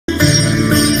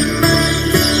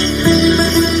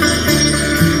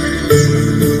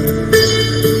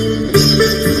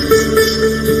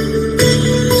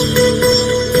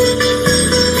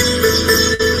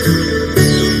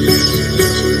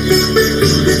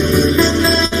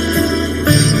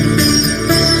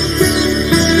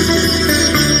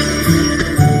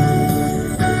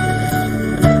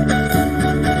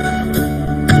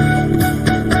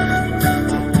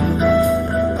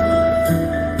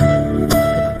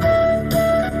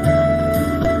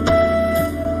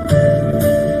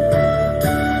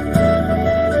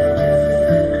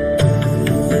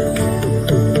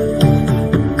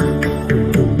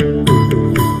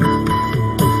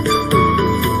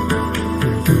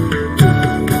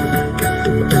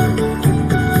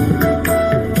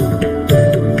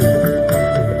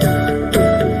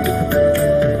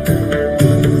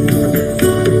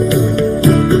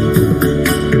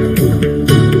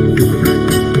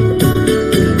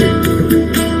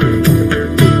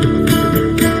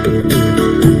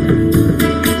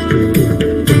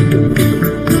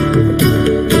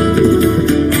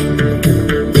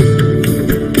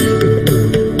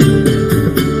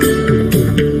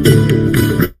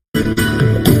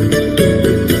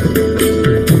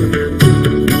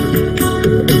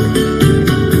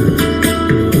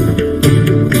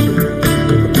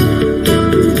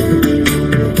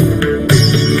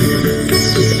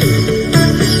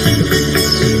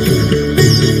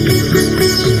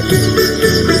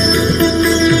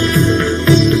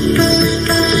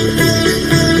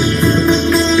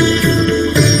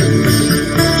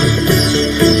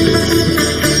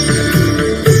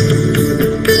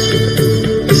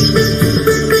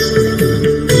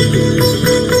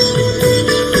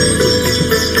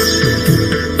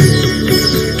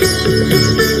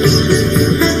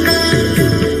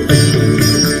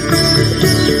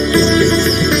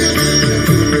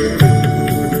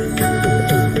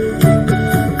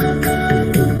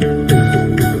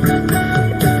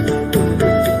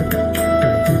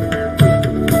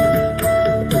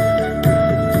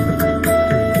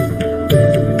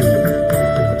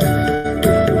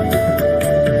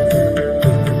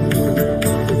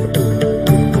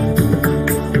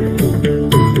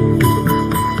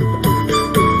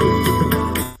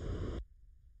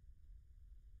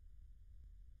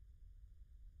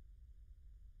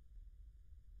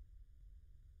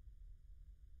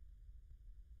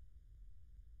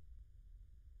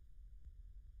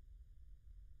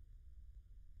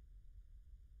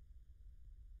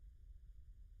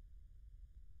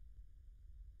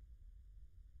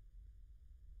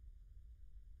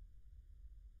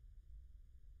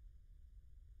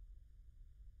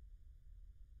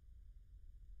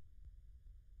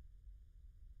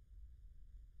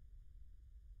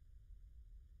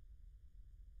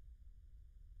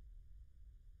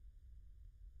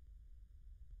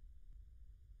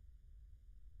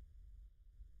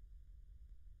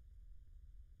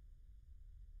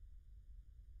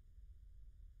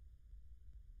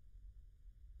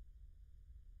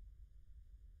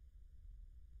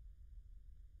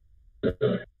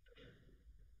Good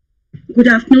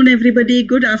afternoon, everybody.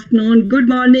 Good afternoon. Good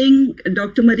morning,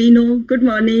 Dr. Marino. Good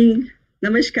morning.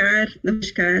 Namaskar.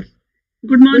 Namaskar.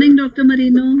 Good morning, Dr.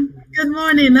 Marino. Good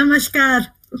morning. Namaskar.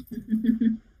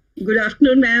 Good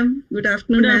afternoon, ma'am. Good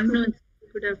afternoon, ma'am.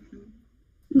 Good afternoon.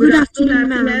 Good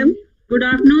afternoon, ma'am. Good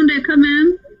afternoon, Rekha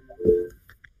ma'am.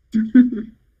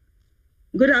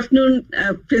 Good afternoon,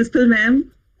 Principal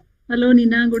ma'am. Hello,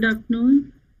 Nina. Good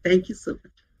afternoon. Thank you so much.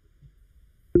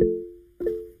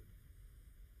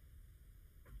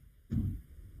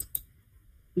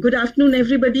 Good afternoon,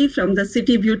 everybody from the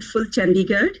city beautiful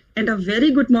Chandigarh, and a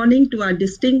very good morning to our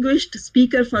distinguished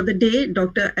speaker for the day,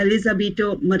 Dr.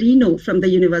 Elisabetto Marino from the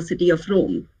University of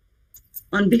Rome.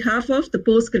 On behalf of the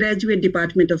Postgraduate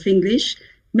Department of English,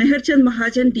 Meherchand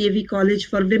Mahajan DAV College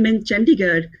for Women,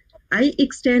 Chandigarh, I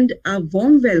extend a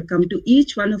warm welcome to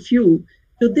each one of you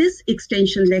to this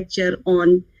extension lecture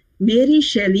on Mary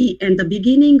Shelley and the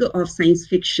Beginning of Science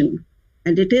Fiction.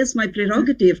 And it is my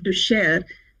prerogative to share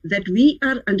that we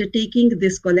are undertaking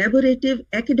this collaborative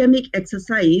academic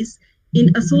exercise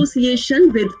in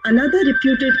association with another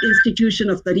reputed institution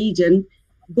of the region,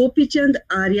 Gopichand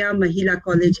Arya Mahila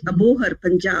College, Abohar,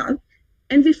 Punjab,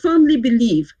 and we firmly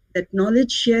believe that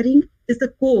knowledge sharing is the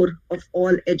core of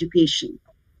all education.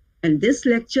 And this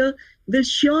lecture will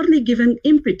surely give an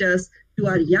impetus to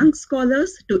our young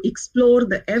scholars to explore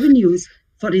the avenues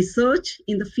for research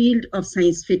in the field of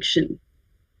science fiction.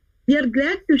 We are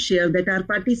glad to share that our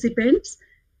participants,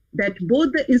 that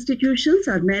both the institutions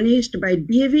are managed by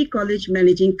DAV College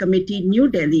Managing Committee, New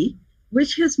Delhi,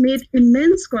 which has made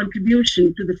immense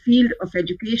contribution to the field of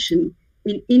education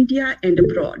in India and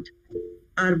abroad.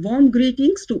 Our warm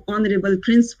greetings to honorable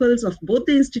principals of both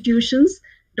the institutions,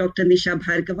 Dr. Nisha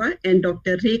Bhargava and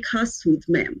Dr. Rekha Sood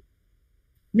ma'am.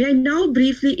 May I now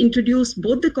briefly introduce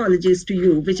both the colleges to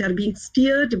you, which are being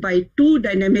steered by two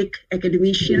dynamic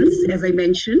academicians, as I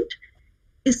mentioned.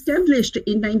 Established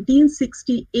in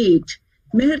 1968,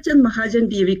 Meherchand Mahajan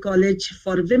DAV College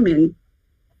for Women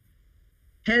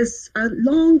has a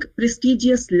long,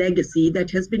 prestigious legacy that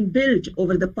has been built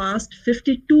over the past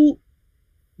 52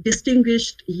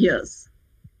 distinguished years.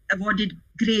 Awarded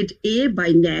Grade A by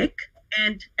NAC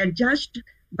and adjudged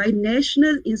by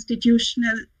National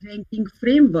Institutional Ranking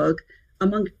Framework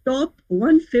among top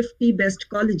 150 best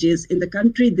colleges in the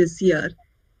country this year,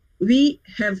 we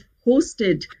have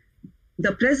hosted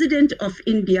the President of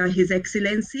India, His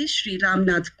Excellency Sri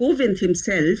Ramnath Kovind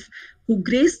himself, who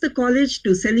graced the college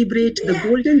to celebrate the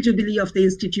Golden Jubilee of the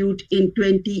Institute in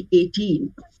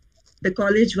 2018. The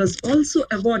college was also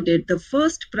awarded the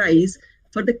first prize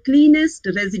for the cleanest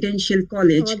residential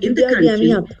college in the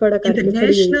country in the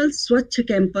National Swachh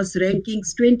Campus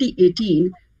Rankings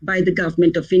 2018 by the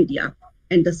Government of India.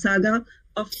 And the saga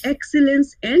of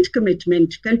excellence and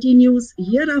commitment continues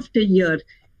year after year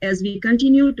as we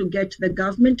continue to get the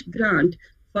government grant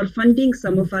for funding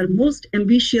some of our most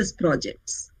ambitious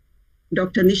projects.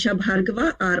 Dr. Nisha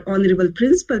Bhargava, our Honorable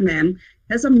Principal Ma'am,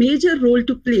 has a major role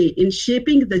to play in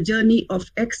shaping the journey of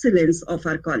excellence of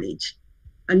our college.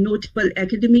 A notable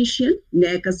academician,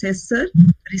 NAC assessor,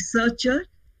 researcher,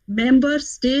 member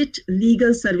State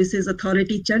Legal Services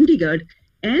Authority Chandigarh,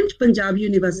 and Punjab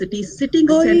University sitting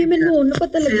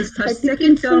senator since her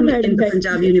second term in the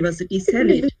Punjab University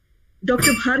Senate.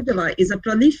 Dr. Bhargava is a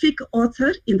prolific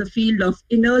author in the field of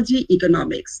energy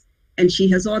economics, and she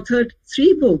has authored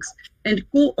 3 books and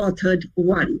co-authored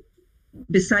 1.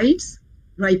 Besides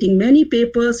writing many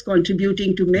papers,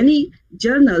 contributing to many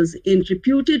journals in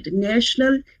reputed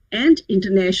national and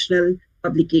international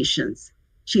publications.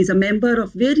 She is a member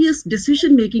of various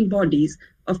decision-making bodies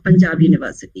of Punjab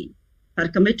University. Her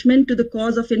commitment to the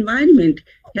cause of environment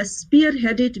has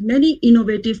spearheaded many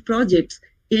innovative projects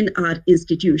in our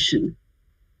institution.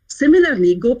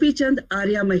 Similarly, Gopichand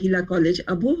Arya Mahila College,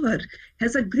 Abohar,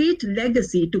 has a great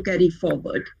legacy to carry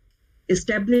forward.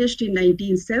 Established in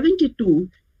 1972,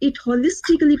 it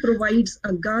holistically provides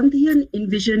a Gandhian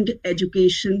envisioned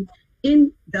education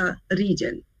in the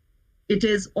region. It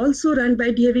is also run by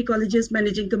DAV College's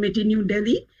Managing Committee, New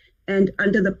Delhi, and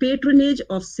under the patronage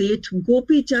of Seth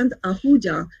Gopichand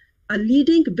Ahuja, a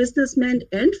leading businessman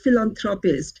and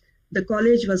philanthropist. The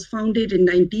college was founded in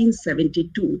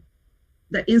 1972.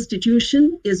 The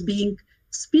institution is being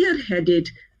spearheaded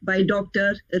by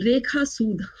Dr. Rekha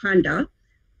Sood Handa,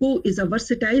 who is a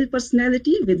versatile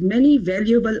personality with many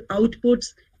valuable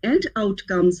outputs and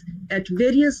outcomes at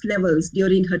various levels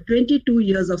during her 22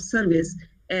 years of service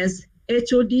as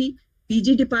HOD,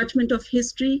 PG Department of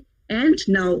History, and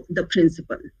now the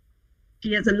principal.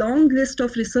 She has a long list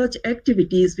of research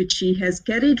activities which she has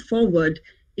carried forward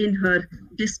in her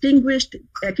distinguished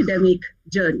academic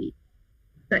journey.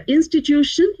 The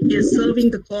institution is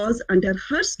serving the cause under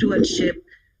her stewardship,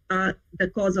 the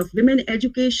cause of women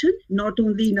education, not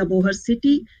only in Abohar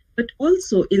city, but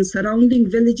also in surrounding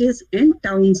villages and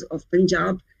towns of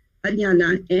Punjab,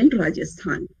 Haryana, and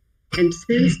Rajasthan. And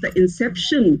since the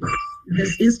inception,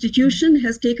 this institution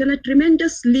has taken a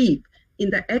tremendous leap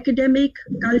in the academic,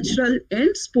 cultural,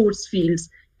 and sports fields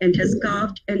and has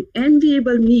carved an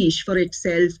enviable niche for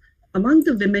itself among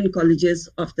the women colleges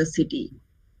of the city.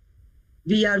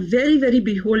 We are very, very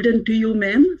beholden to you,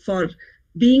 ma'am, for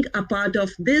being a part of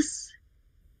this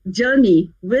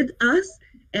journey with us.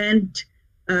 And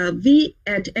we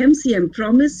at MCM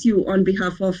promise you on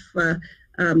behalf of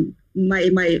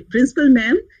my principal,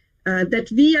 ma'am, that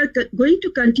we are going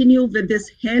to continue with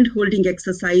this hand-holding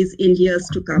exercise in years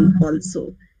to come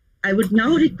also. I would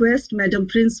now request Madam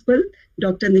Principal,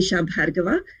 Dr. Nisha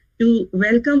Bhargava, to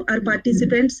welcome our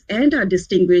participants and our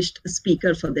distinguished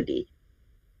speaker for the day.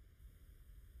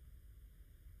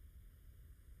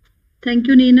 Thank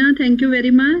you, Nina. Thank you very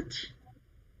much.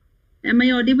 Am I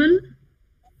audible?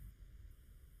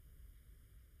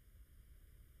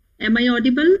 Am I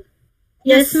audible?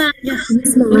 Yes, ma'am. Yes.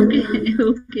 Okay,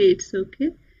 okay, it's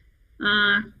okay.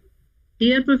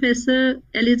 Dear Professor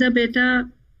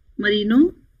Elisabetta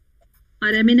Marino, our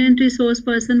eminent resource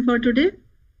person for today,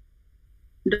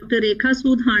 Dr. Rekha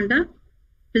Sood Handa,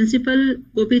 Principal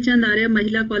Gopichand Arya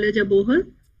Mahila College, Abohar,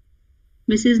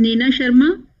 Mrs. Neena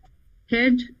Sharma,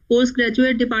 Head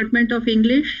Postgraduate Department of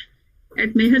English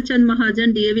at Meher Chand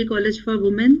Mahajan DAV College for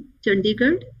Women,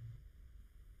 Chandigarh,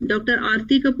 Dr.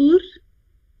 Aarti Kapoor,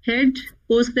 Head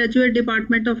Postgraduate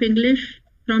Department of English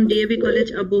from DAV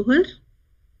College, Abohar,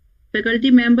 faculty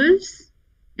members,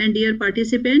 and dear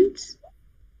participants,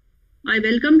 I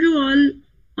welcome you all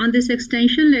on this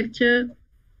extension lecture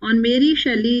on Mary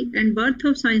Shelley and Birth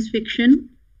of Science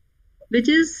Fiction, which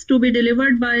is to be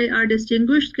delivered by our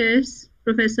distinguished guest,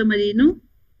 Professor Marino.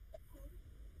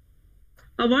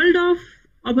 A world of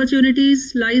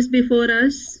opportunities lies before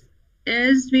us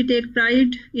as we take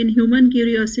pride in human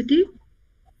curiosity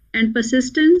and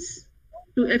persistence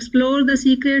to explore the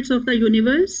secrets of the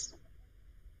universe.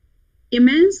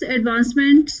 Immense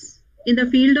advancements in the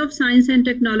field of science and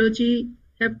technology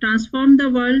have transformed the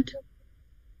world,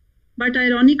 but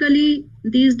ironically,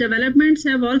 these developments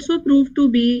have also proved to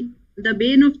be the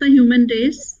bane of the human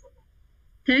race,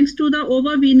 thanks to the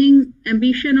overweening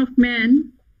ambition of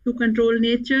man to control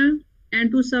nature and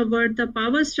to subvert the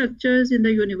power structures in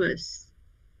the universe.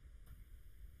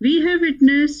 We have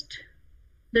witnessed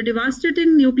the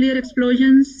devastating nuclear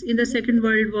explosions in the Second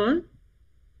World War.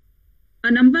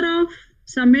 A number of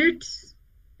summits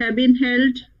have been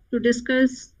held to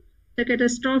discuss the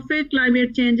catastrophic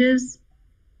climate changes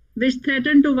which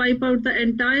threaten to wipe out the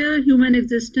entire human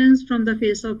existence from the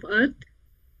face of Earth.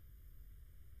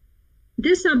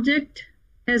 This subject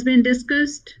has been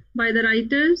discussed by the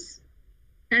writers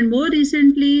and more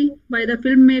recently by the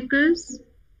filmmakers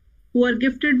who are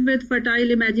gifted with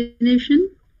fertile imagination.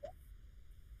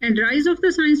 And rise of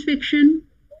the science fiction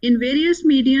in various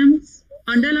mediums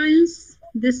underlines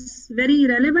this very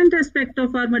relevant aspect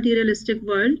of our materialistic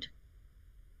world.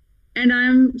 And I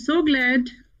am so glad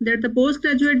that the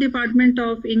Postgraduate Department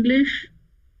of English,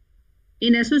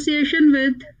 in association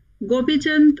with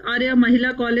Gopichand Arya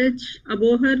Mahila College,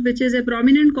 Abohar, which is a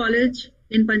prominent college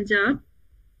in Punjab,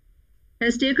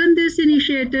 has taken this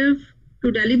initiative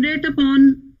to deliberate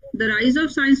upon the rise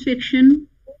of science fiction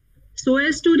so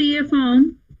as to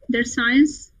reaffirm that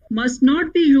science must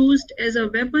not be used as a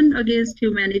weapon against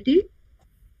humanity,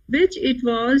 which it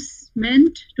was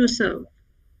meant to serve.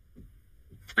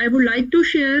 I would like to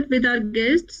share with our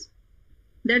guests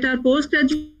that our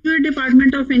Postgraduate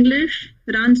Department of English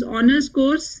runs honors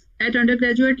course at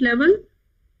undergraduate level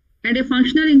and a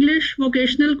functional English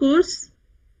vocational course.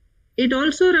 It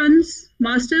also runs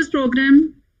master's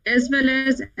program as well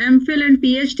as MPhil and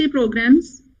PhD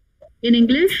programs in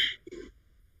English.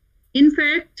 In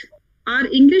fact, our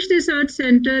English Research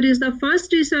Center is the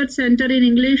first research center in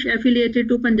English affiliated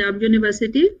to Punjab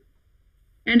University,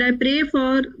 and I pray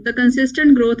for the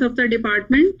consistent growth of the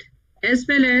department as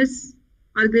well as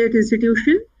our great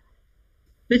institution,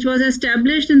 which was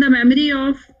established in the memory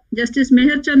of Justice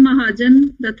Meher Chand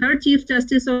Mahajan, the third Chief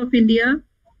Justice of India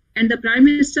and the Prime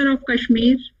Minister of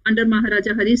Kashmir under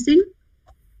Maharaja Hari Singh.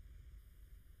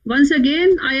 Once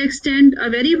again, I extend a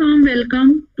very warm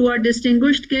welcome to our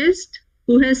distinguished guest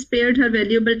who has spared her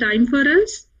valuable time for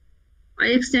us. I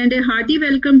extend a hearty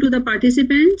welcome to the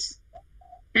participants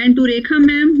and to Rekha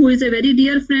ma'am, who is a very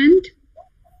dear friend,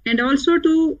 and also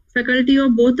to faculty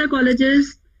of both the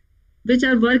colleges which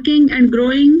are working and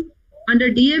growing under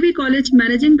DAV College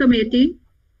Managing Committee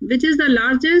which is the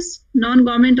largest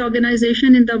non-government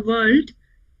organization in the world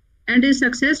and is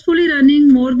successfully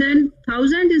running more than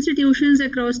 1,000 institutions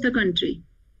across the country.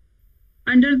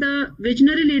 Under the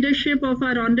visionary leadership of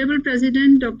our Honorable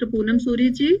President, Dr. Poonam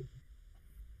Suri ji,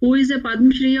 who is a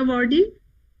Padma Shri awardee,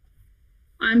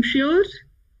 I'm sure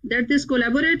that this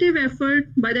collaborative effort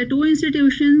by the two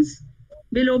institutions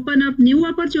will open up new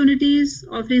opportunities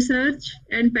of research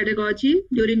and pedagogy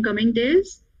during coming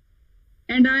days.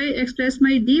 And I express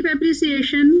my deep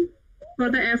appreciation for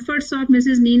the efforts of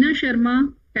Mrs. Neena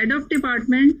Sharma, Head of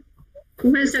Department,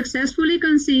 who has successfully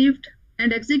conceived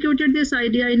and executed this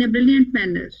idea in a brilliant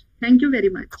manner. Thank you very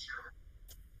much.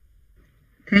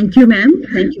 Thank you, ma'am.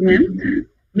 Thank you, ma'am.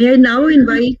 May I now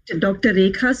invite Dr.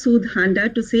 Rekha Sood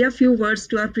Handa to say a few words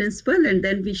to our principal, and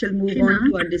then we shall move on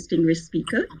to our distinguished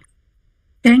speaker.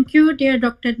 Thank you, dear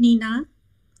Dr. Neena.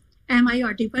 Am I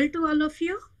audible to all of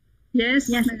you? Yes,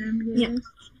 Yes. ma'am. Yes.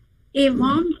 A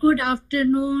warm good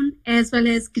afternoon as well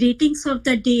as greetings of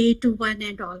the day to one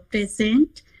and all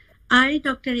present. I,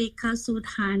 Dr. Rekha Sood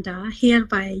Handa,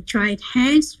 hereby join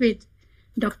hands with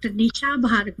Dr. Nisha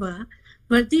Bhargava,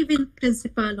 worthy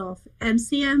principal of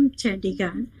MCM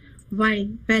Chandigarh, while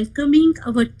welcoming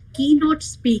our keynote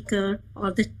speaker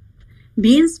or the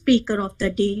main speaker of the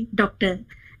day, Dr.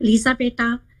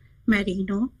 Elisabetta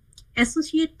Marino,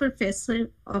 Associate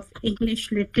Professor of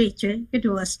English Literature,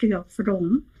 University of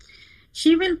Rome.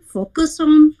 She will focus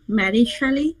on marriage,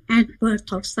 Shelley, and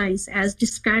birth of science as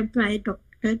described by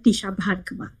Dr. Nisha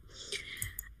Bhargava.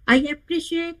 I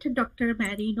appreciate Dr.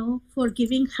 Marino for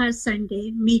giving her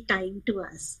Sunday me time to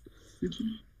us.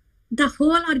 The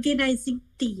whole organizing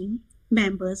team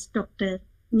members, Dr.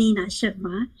 Neena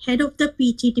Sharma, Head of the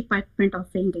PG Department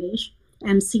of English,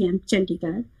 MCM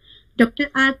Chandigarh, Dr.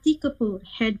 Aarti Kapoor,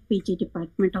 Head PG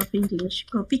Department of English,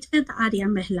 Gopichand Arya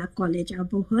Mahila College,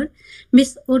 Abohar,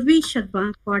 Ms. Urvi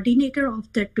Sharma, Coordinator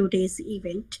of the today's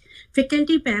event,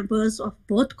 faculty members of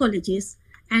both colleges,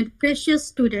 and precious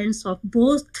students of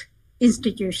both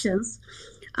institutions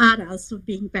are also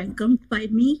being welcomed by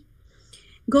me.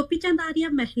 Gopichand Arya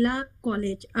Mahila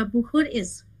College, Abohar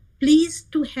is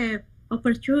pleased to have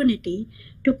opportunity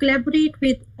to collaborate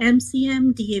with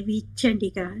MCM DAV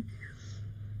Chandigarh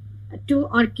to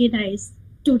organize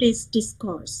today's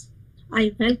discourse.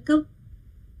 I welcome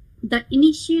the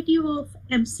initiative of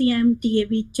MCM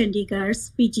DAV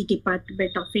Chandigarh's PG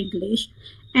Department of English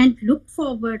and look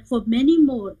forward for many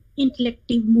more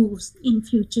intellective moves in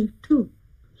future too.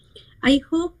 I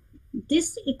hope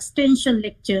this extension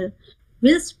lecture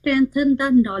will strengthen the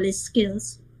knowledge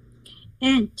skills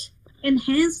and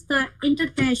enhance the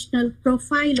international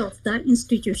profile of the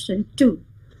institution too.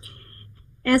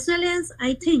 As well as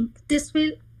I think this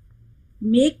will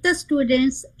make the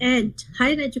students and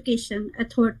higher education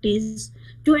authorities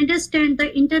to understand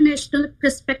the international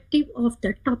perspective of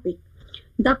the topic.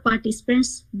 The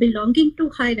participants belonging to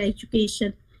higher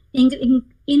education in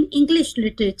English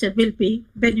literature will be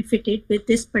benefited with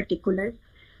this particular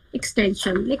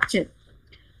extension lecture.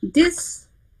 These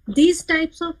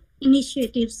types of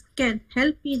initiatives can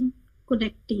help in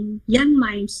connecting young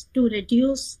minds to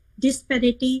reduce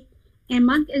disparity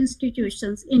among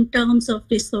institutions in terms of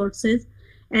resources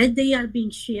as they are being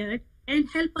shared and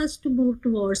help us to move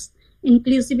towards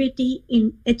inclusivity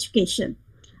in education.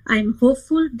 I am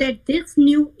hopeful that this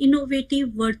new innovative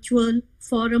virtual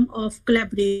forum of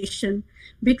collaboration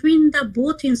between the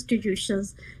both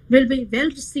institutions will be well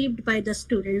received by the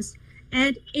students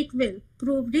and it will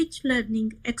prove rich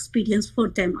learning experience for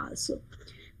them also.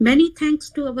 Many thanks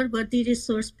to our worthy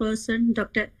resource person,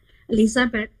 Dr.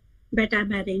 Elisabetta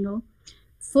Marino,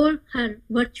 for her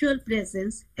virtual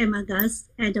presence among us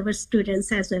and our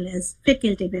students as well as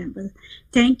faculty members.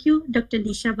 Thank you, Dr.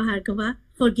 Nisha Bhargava,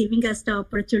 for giving us the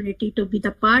opportunity to be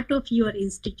the part of your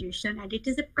institution. And it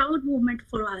is a proud moment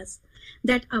for us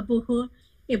that Abohar,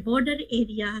 a border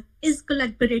area, is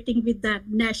collaborating with the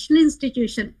national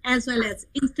institution as well as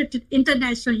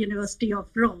International University of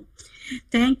Rome.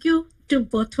 Thank you to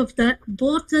both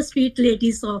the sweet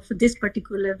ladies of this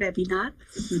particular webinar.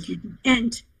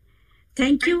 And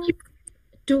thank you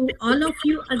to all of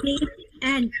you again,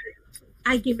 and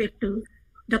I give it to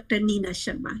Dr. Neena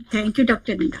Sharma. Thank you,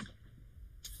 Dr. Neena.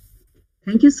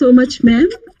 Thank you so much, ma'am.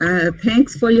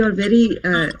 Thanks for your very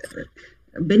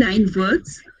benign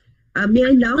words. May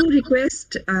I now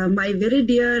request my very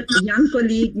dear young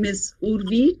colleague, Ms.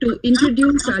 Urvi, to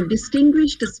introduce our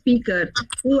distinguished speaker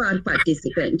who are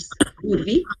participants.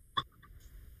 Urvi.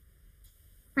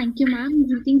 Thank you, ma'am.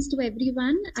 Greetings to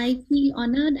everyone. I feel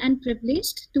honored and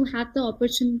privileged to have the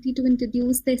opportunity to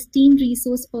introduce the esteemed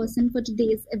resource person for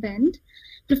today's event.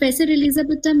 Professor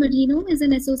Elisabetta Marino is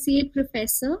an associate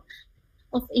professor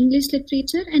of English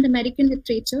Literature and American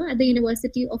Literature at the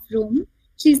University of Rome.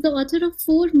 She is the author of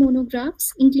 4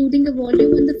 monographs, including a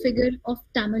volume on the figure of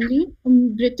Tamili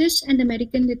in British and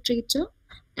American literature,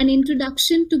 an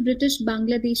introduction to British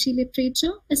Bangladeshi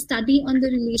literature, a study on the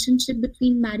relationship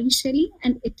between Mary Shelley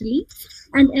and Italy,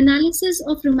 and analysis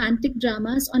of romantic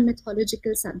dramas on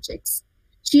mythological subjects.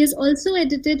 She has also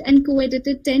edited and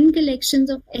co-edited 10 collections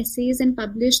of essays and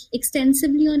published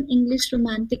extensively on English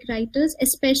romantic writers,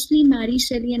 especially Mary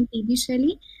Shelley and P.B.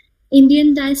 Shelley,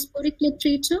 Indian diasporic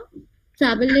literature,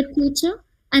 travel literature,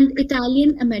 and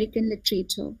Italian-American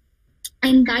literature. I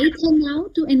invite her now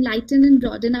to enlighten and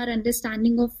broaden our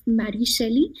understanding of Mary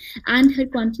Shelley and her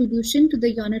contribution to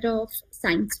the genre of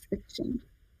science fiction.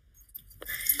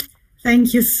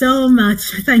 Thank you so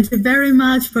much. Thank you very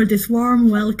much for this warm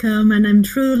welcome. And I'm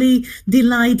truly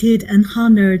delighted and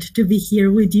honored to be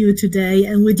here with you today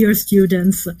and with your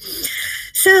students.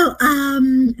 So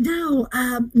now,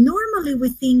 normally we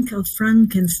think of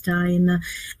Frankenstein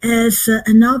as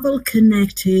a novel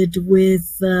connected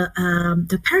with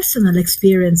the personal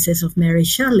experiences of Mary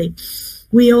Shelley.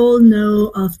 We all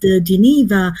know of the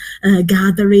Geneva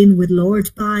gathering with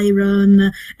Lord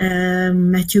Byron,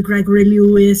 Matthew Gregory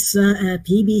Lewis,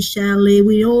 P.B. Shelley.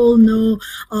 We all know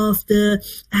of the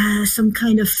some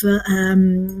kind of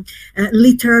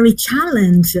literary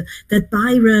challenge that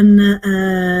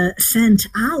Byron sent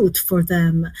out for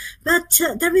them. But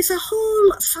there is a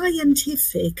whole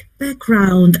scientific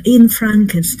background in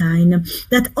Frankenstein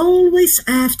that always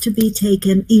have to be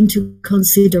taken into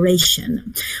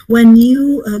consideration when you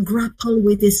grapple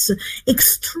with this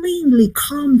extremely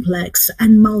complex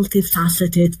and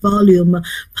multifaceted volume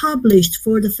published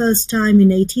for the first time in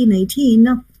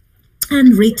 1818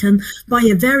 and written by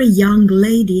a very young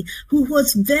lady who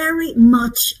was very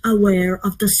much aware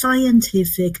of the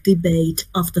scientific debate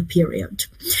of the period.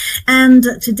 And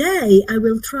today I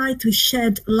will try to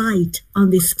shed light on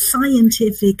this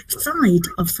scientific side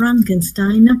of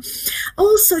Frankenstein,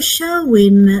 also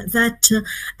showing that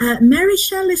Mary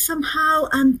Shelley somehow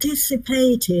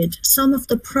anticipated some of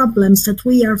the problems that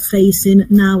we are facing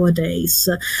nowadays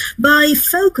by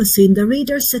focusing the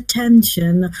reader's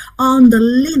attention on the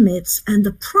limits and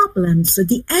the problems,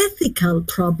 the ethical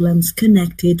problems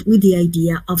connected with the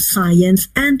idea of science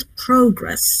and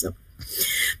progress.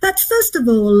 But first of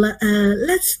all,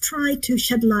 let's try to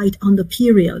shed light on the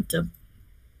period.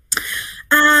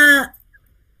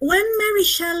 When Mary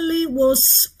Shelley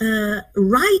was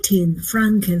writing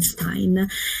Frankenstein,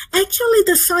 actually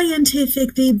the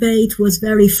scientific debate was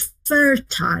very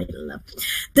fertile.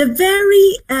 The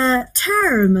very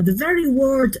term, the very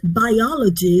word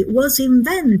biology was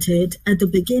invented at the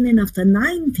beginning of the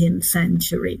 19th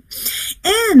century.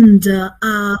 And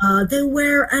there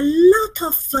were a lot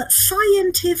of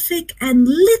scientific and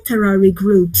literary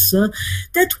groups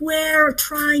that were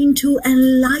trying to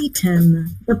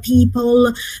enlighten the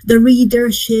people, the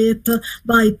readership,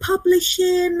 by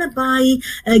publishing, by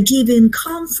giving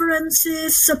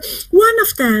conferences.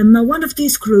 One of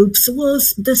these groups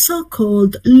was the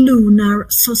so-called Lunar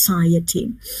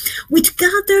Society, which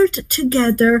gathered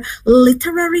together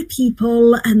literary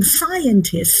people and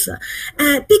scientists,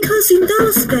 because in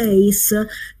those days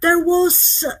there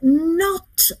was not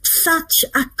such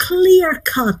a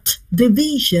clear-cut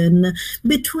division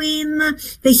between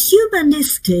the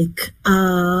humanistic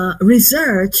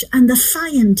research and the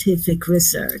scientific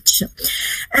research.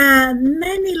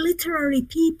 Many literary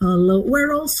people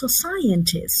were also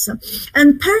scientists,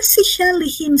 and Percy Shelley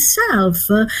himself,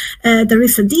 there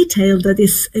is a detail that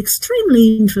is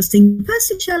extremely interesting.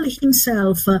 Percy Shelley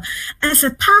himself, as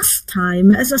a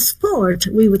pastime, as a sport,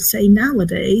 we would say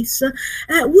nowadays,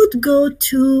 would go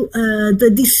to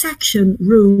the dissection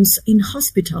rooms in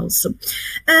hospitals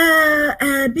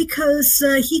because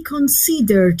he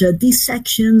considered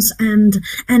dissections and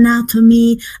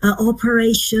anatomy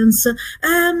operations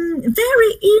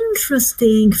very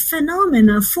interesting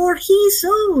phenomena for his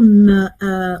own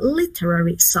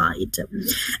literary side.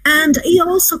 And he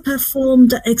also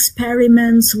performed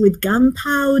experiments with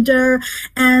gunpowder,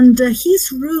 and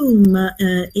his room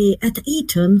at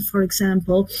Eton, for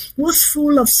example, was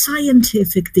full of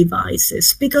scientific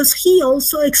devices because he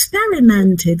also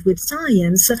experimented with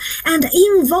science and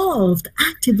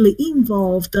actively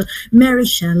involved Mary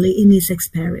Shelley in his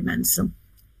experiments.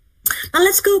 Now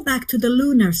let's go back to the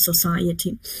Lunar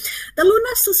Society. The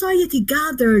Lunar Society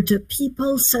gathered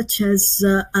people such as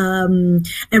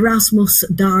Erasmus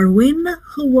Darwin,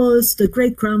 who was the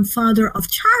great-grandfather of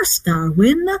Charles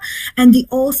Darwin and the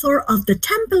author of The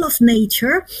Temple of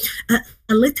Nature, a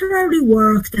literary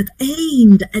work that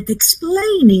aimed at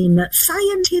explaining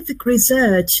scientific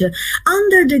research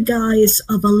under the guise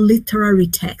of a literary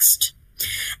text.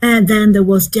 And then there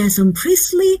was Jason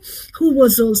Priestley, who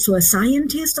was also a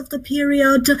scientist of the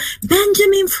period.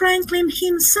 Benjamin Franklin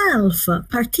himself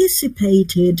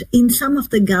participated in some of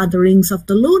the gatherings of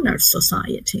the Lunar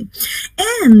Society.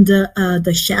 And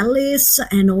the Shelleys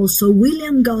and also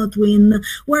William Godwin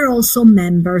were also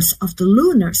members of the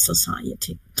Lunar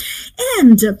Society.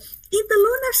 And in the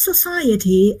Lunar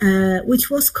Society, which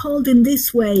was called in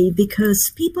this way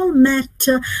because people met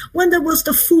when there was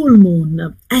the full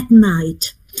moon at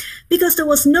night, because there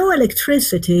was no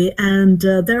electricity and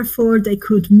therefore they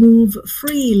could move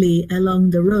freely along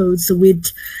the roads with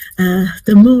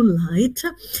the moonlight.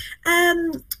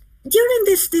 During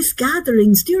these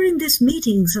gatherings, during these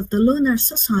meetings of the Lunar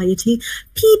Society,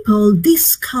 people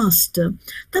discussed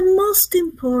the most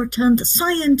important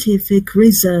scientific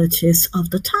researches of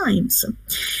the times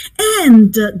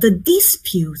and the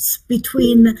disputes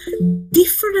between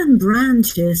different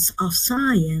branches of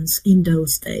science in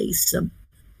those days.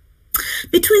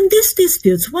 Between these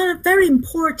disputes, one very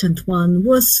important one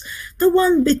was the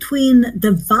one between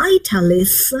the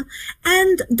vitalists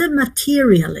and the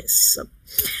materialists.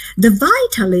 The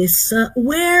vitalists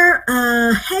were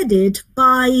headed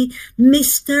by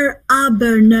Mr.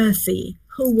 Abernethy,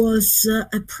 who was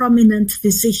a prominent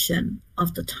physician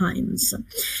of the times.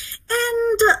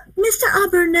 And Mr.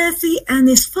 Abernethy and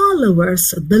his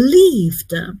followers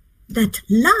believed that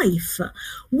life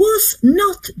was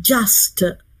not just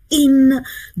in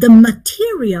the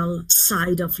material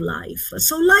side of life.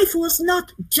 So life was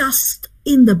not just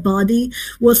in the body,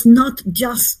 was not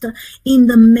just in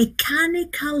the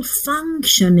mechanical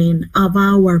functioning of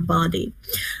our body,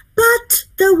 but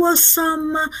there was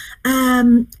some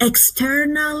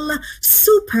external,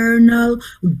 supernal,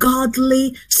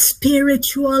 godly,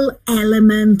 spiritual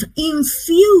element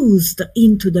infused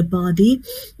into the body,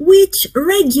 which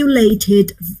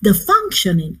regulated the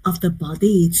functioning of the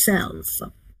body itself.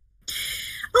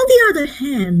 On the other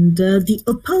hand, the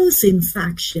opposing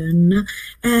faction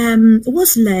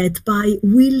was led by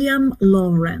William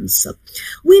Lawrence.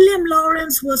 William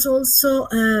Lawrence was also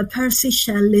Percy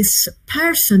Shelley's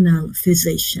personal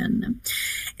physician.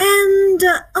 And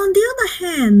on the other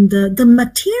hand, the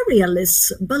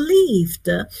materialists believed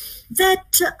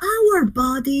that our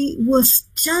body was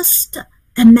just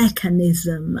a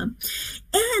mechanism.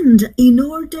 And in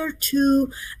order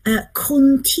to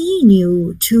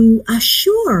continue to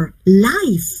assure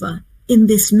life in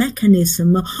this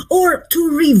mechanism, or to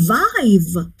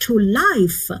revive to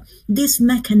life this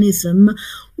mechanism,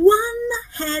 one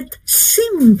had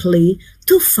simply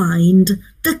to find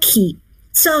the key.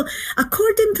 So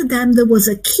according to them, there was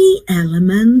a key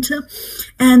element,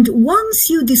 and once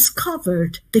you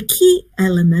discovered the key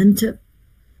element,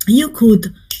 you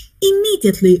could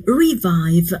immediately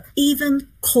revive even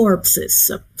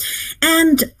corpses.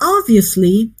 And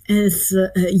obviously, as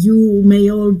you may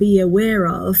all be aware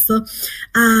of,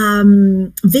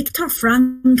 Victor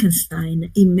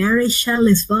Frankenstein in Mary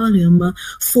Shelley's volume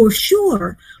for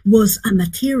sure was a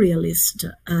materialist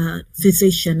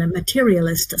physician, a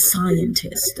materialist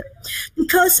scientist,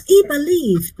 because he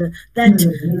believed that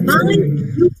by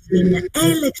using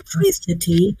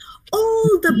electricity,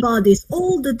 all the bodies,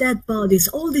 all the dead bodies,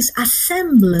 all this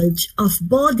assemblage of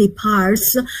body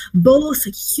parts, both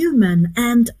human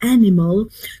and animal,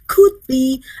 could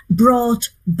be brought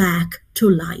back to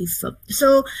life.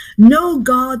 So no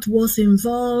God was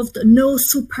involved, no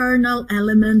supernal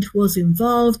element was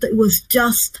involved, it was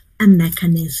just a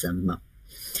mechanism.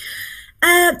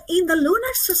 In the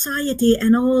Lunar Society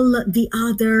and all the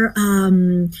other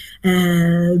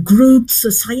groups,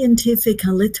 scientific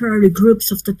and literary groups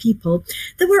of the people,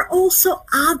 there were also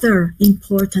other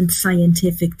important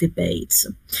scientific debates.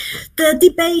 The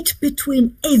debate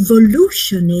between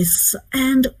evolutionists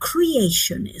and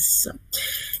creationists.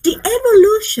 The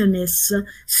evolutionists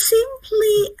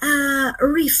simply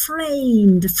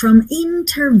refrained from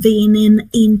intervening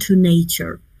into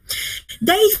nature.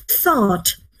 They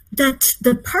thought that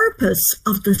the purpose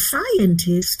of the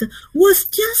scientist was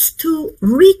just to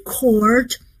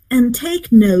record and take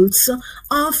notes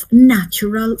of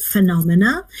natural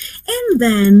phenomena and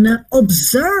then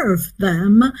observe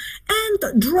them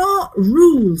and draw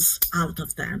rules out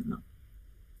of them.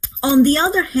 On the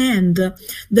other hand,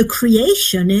 the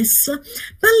creationists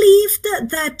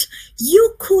believed that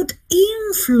you could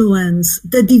influence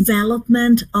the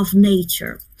development of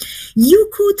nature. You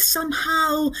could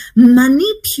somehow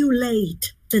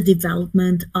manipulate the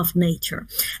development of nature.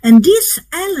 And this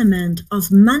element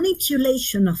of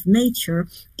manipulation of nature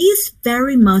is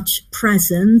very much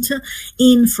present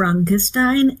in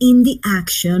Frankenstein, in the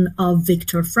action of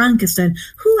Victor Frankenstein,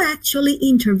 who actually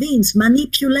intervenes,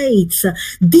 manipulates,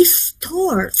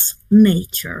 distorts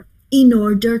nature in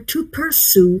order to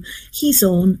pursue his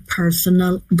own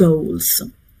personal goals.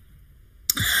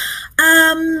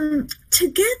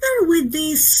 Together with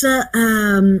these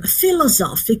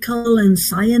philosophical and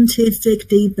scientific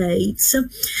debates,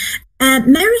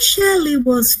 Mary Shelley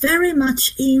was very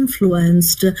much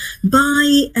influenced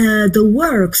by the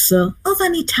works of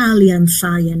an Italian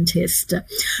scientist,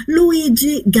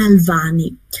 Luigi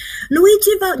Galvani.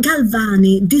 Luigi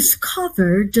Galvani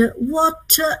discovered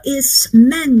what is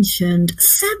mentioned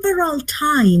several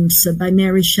times by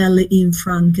Mary Shelley in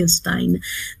Frankenstein,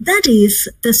 that is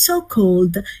the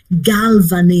so-called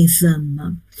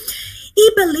galvanism. He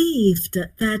believed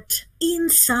that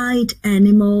inside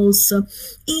animals,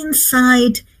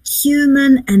 inside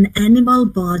human and animal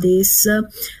bodies,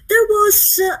 there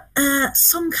was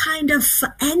some kind of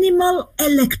animal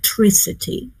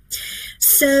electricity.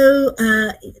 So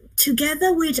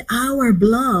together with our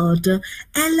blood,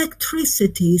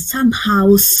 electricity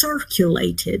somehow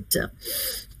circulated.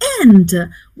 And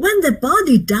when the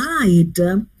body died,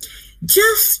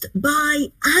 just by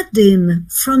adding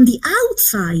from the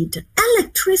outside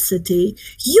electricity,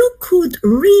 you could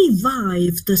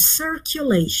revive the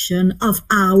circulation of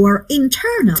our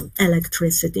internal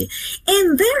electricity.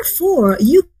 And therefore,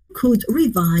 you could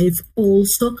revive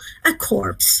also a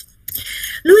corpse.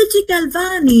 Luigi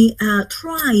Galvani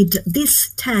tried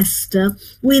this test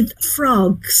with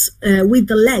frogs, with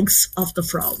the legs of the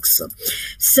frogs.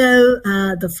 So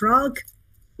the frog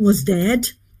was dead,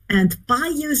 and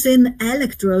by using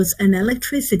electrodes and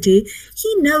electricity,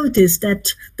 he noticed that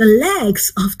the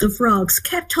legs of the frogs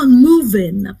kept on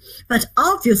moving. But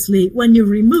obviously, when you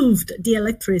removed the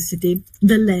electricity,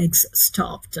 the legs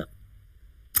stopped.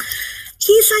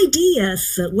 His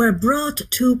ideas were brought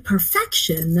to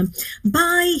perfection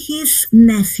by his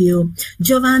nephew,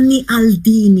 Giovanni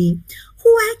Aldini,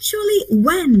 who actually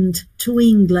went to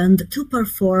England to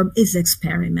perform his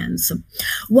experiments.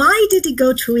 Why did he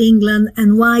go to England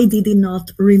and why did he not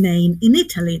remain in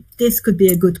Italy? This could be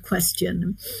a good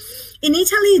question. In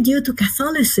Italy, due to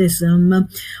Catholicism,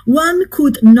 one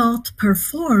could not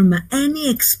perform any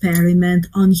experiment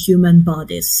on human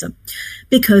bodies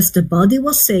because the body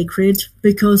was sacred,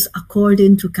 because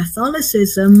according to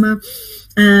Catholicism,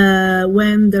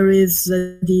 when there is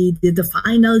the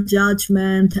final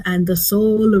judgment and the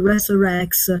soul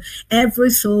resurrects,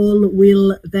 every soul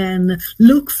will then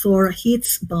look for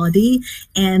its body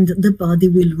and the body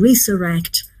will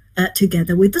resurrect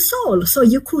together with the soul. So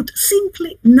you could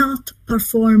simply not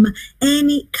perform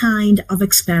any kind of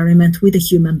experiment with a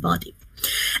human body.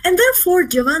 And therefore,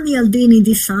 Giovanni Aldini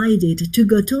decided to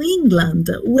go to England,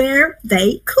 where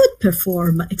they could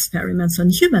perform experiments on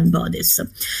human bodies.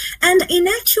 And in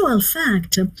actual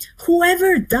fact,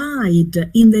 whoever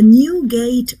died in the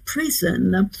Newgate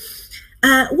prison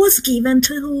was given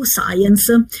to science.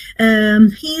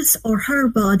 His or her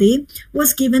body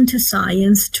was given to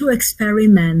science to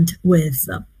experiment with.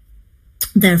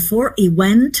 Therefore, he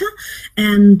went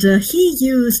and he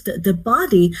used the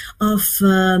body of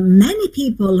many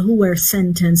people who were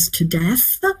sentenced to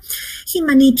death. He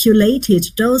manipulated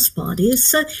those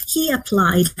bodies. He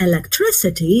applied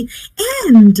electricity.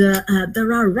 And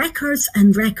there are records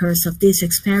and records of these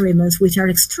experiments which are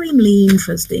extremely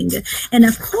interesting. And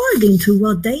according to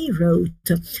what they wrote,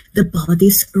 the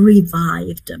bodies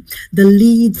revived. The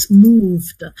leads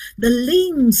moved. The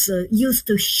limbs used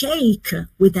to shake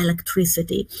with electricity.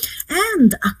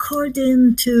 And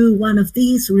according to one of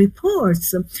these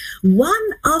reports, one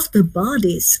of the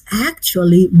bodies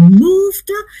actually moved,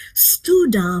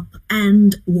 stood up,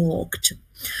 and walked.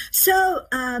 So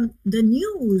the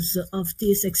news of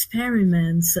these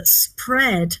experiments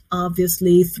spread,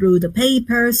 obviously, through the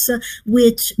papers,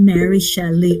 which Mary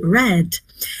Shelley read.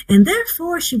 And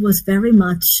therefore, she was very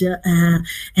much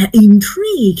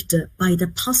intrigued by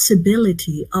the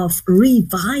possibility of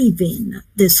reviving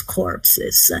these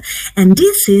corpses. And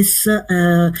this is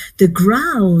the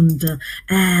ground,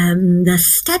 the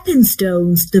stepping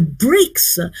stones, the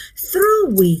bricks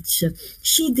through which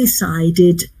she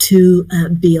decided to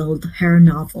build her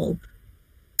novel.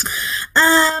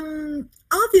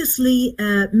 Obviously,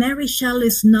 Mary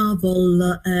Shelley's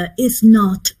novel is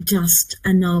not just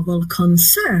a novel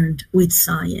concerned with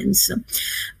science,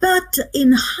 but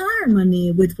in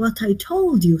harmony with what I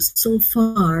told you so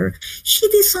far, she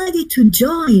decided to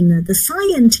join the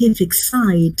scientific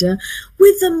side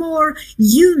with the more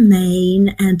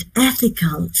humane and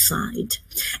ethical side.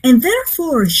 And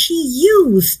therefore, she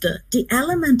used the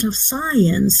element of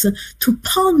science to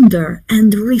ponder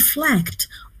and reflect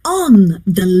on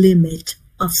the limit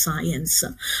of science,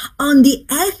 on the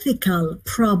ethical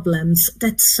problems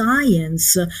that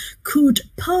science could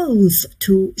pose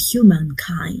to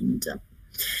humankind.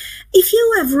 If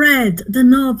you have read the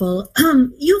novel,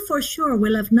 you for sure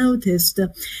will have noticed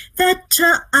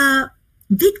that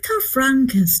Victor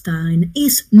Frankenstein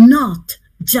is not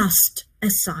just a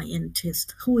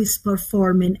scientist who is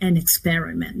performing an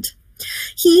experiment.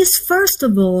 He is, first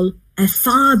of all, a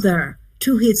father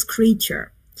to his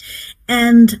creature,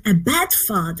 and a bad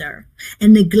father, a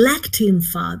neglecting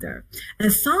father,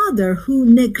 a father who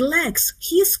neglects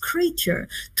his creature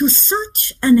to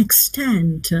such an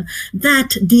extent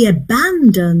that the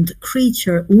abandoned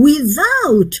creature,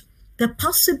 without the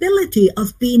possibility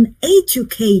of being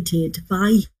educated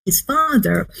by his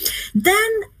father,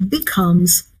 then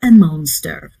becomes a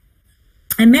monster.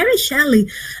 And Mary Shelley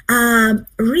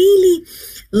really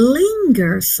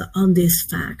lingers on this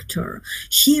factor.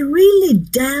 She really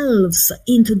delves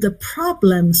into the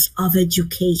problems of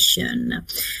education,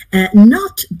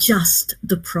 not just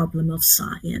the problem of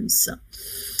science.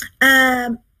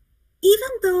 Even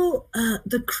though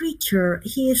the creature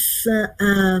is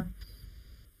a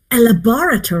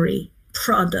laboratory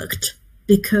product,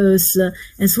 because,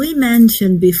 as we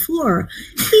mentioned before,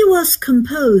 he was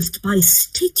composed by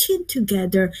stitching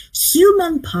together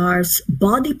human parts,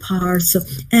 body parts,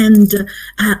 and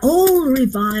all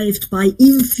revived by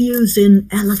infusing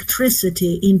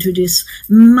electricity into this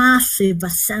massive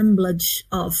assemblage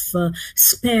of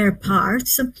spare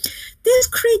parts. This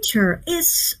creature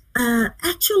is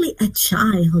actually a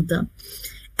child,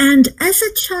 and as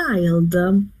a child,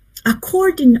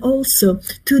 according also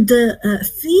to the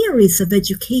theories of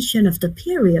education of the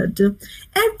period,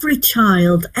 every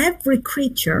child, every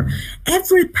creature,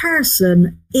 every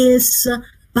person is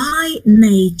by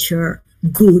nature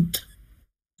good.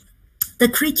 The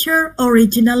creature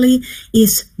originally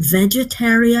is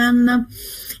vegetarian.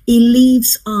 He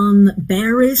lives on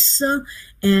berries,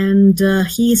 and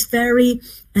he is very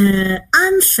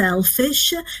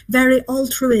unselfish, very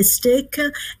altruistic,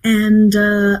 and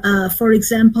for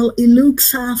example, he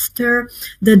looks after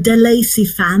the De Lacy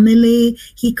family.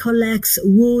 He collects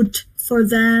wood for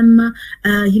them,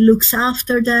 he looks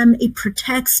after them, he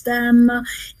protects them,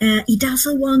 he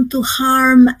doesn't want to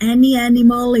harm any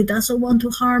animal, he doesn't want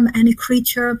to harm any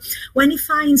creature. When he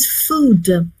finds food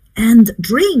and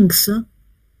drinks,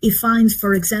 he finds,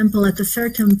 for example, at a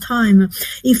certain time,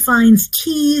 he finds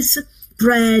cheese,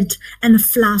 bread, and a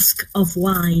flask of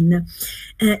wine.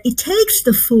 He takes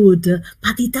the food,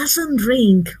 but he doesn't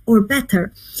drink, or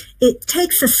better, it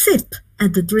takes a sip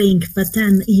at the drink, but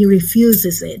then he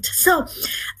refuses it. So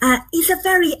he's a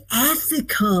very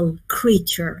ethical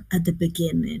creature at the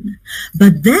beginning.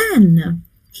 But then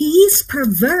he is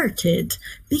perverted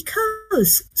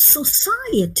because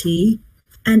society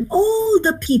and all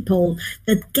the people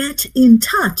that get in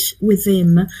touch with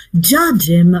him judge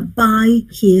him by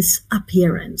his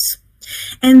appearance,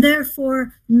 and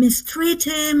therefore mistreat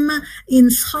him,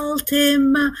 insult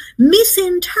him,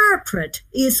 misinterpret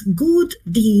his good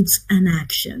deeds and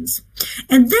actions.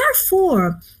 And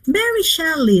therefore, Mary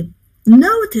Shelley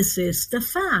notices the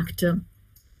fact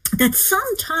that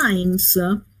sometimes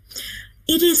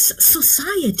it is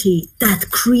society that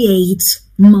creates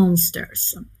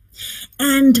monsters,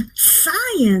 and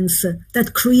science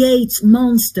that creates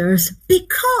monsters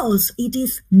because it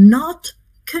is not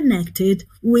connected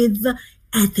with the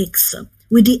ethics,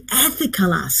 with the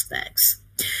ethical aspects.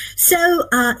 So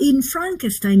in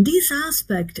Frankenstein, this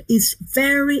aspect is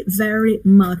very, very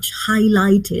much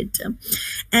highlighted.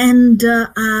 And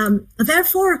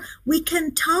therefore, we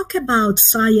can talk about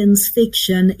science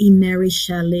fiction in Mary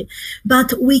Shelley,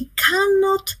 but we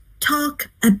cannot talk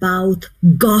about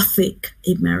Gothic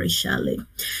in Mary Shelley,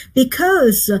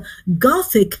 because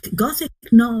Gothic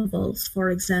novels,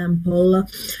 for example,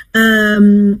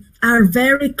 are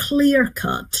very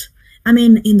clear-cut. I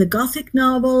mean, in the Gothic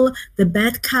novel, the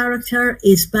bad character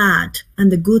is bad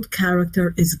and the good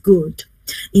character is good.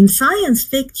 In science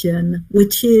fiction,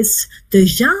 which is the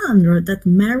genre that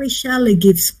Mary Shelley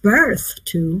gives birth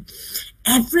to,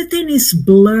 everything is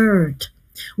blurred.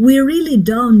 We really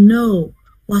don't know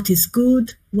what is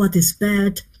good, what is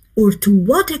bad, or to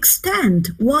what extent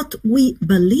what we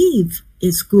believe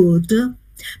is good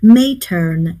may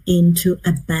turn into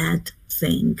a bad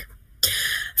thing.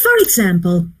 For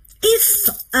example, if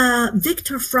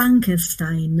Victor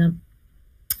Frankenstein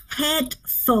had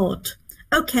thought,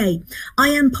 okay, I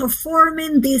am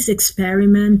performing this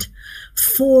experiment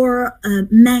for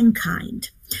mankind,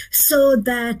 so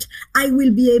that I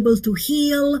will be able to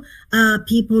heal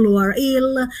people who are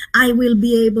ill. I will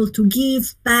be able to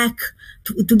give back,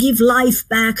 to give life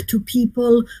back to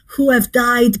people who have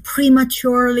died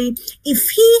prematurely. If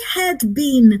he had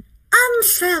been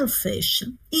unselfish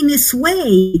in his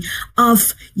way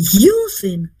of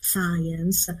using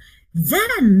science,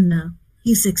 then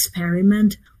his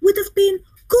experiment would have been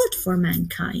good for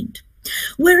mankind.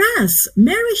 Whereas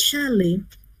Mary Shelley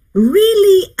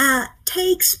really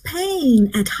takes pain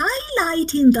at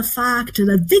highlighting the fact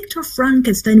that Victor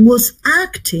Frankenstein was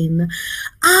acting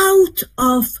out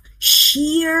of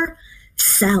sheer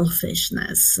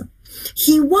selfishness.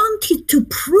 He wanted to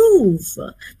prove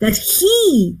that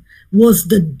he was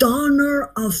the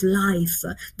donor of life,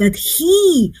 that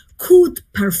he could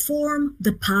perform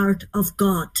the part of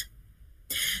God.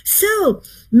 So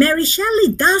Mary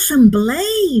Shelley doesn't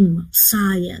blame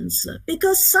science,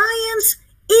 because science,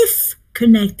 if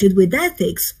connected with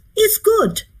ethics, is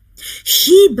good.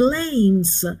 She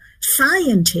blames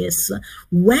scientists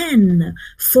when,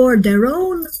 for their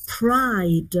own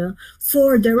pride,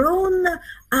 for their own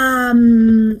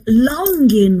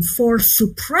longing for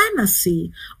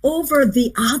supremacy over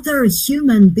the other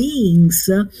human beings,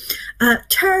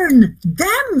 turn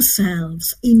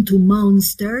themselves into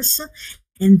monsters,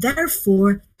 and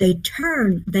therefore they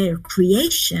turn their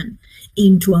creation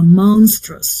into a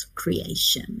monstrous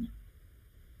creation.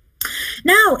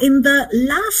 Now, in the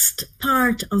last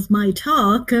part of my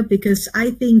talk, because I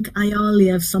think I only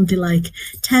have something like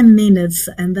 10 minutes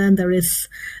and then there is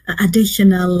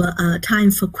additional time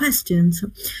for questions,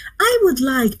 I would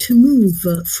like to move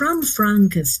from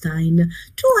Frankenstein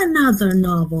to another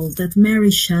novel that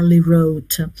Mary Shelley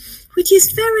wrote, which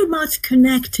is very much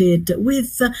connected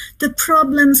with the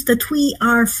problems that we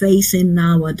are facing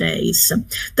nowadays,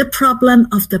 the problem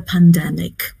of the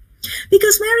pandemic.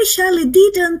 Because Mary Shelley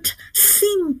didn't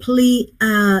simply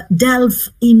delve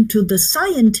into the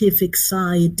scientific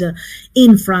side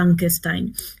in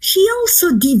Frankenstein. She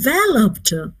also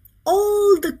developed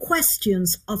all the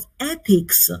questions of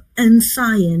ethics and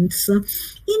science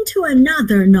into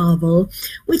another novel,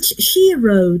 which she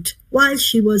wrote while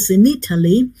she was in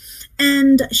Italy,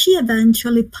 and she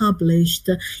eventually published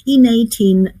in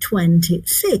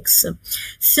 1826.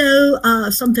 So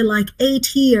something like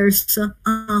 8 years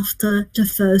after the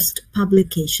first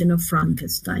publication of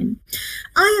Frankenstein.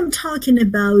 I am talking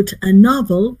about a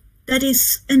novel that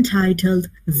is entitled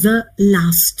The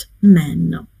Last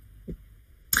Man.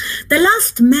 The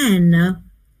Last Man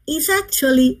is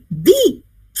actually the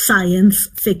science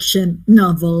fiction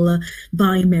novel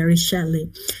by Mary Shelley,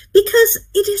 because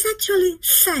it is actually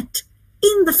set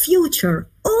in the future,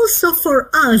 also for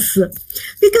us,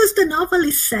 because the novel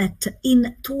is set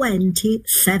in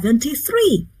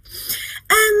 2073.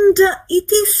 And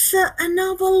it is a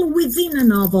novel within a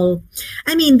novel.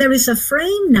 I mean, there is a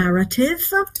frame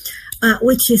narrative,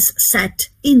 which is set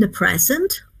in the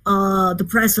present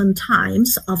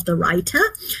times of the writer,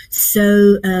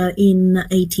 so in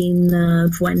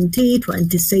 1820,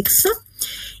 26.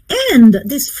 And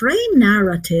this frame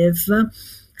narrative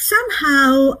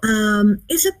somehow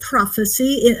is a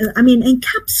prophecy,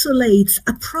 encapsulates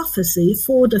a prophecy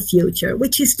for the future,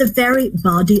 which is the very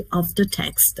body of the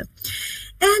text.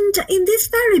 And in this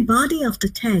very body of the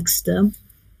text,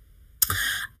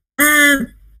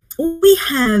 we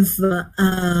have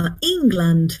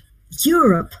England,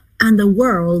 Europe, and the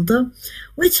world,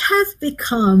 which have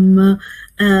become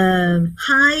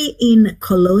high in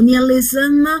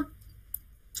colonialism.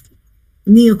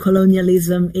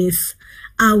 Neocolonialism is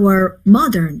our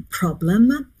modern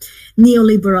problem.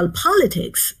 Neoliberal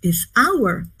politics is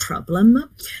our problem.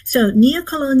 So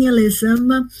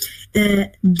neocolonialism,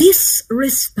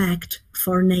 disrespect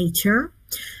for nature,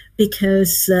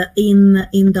 because in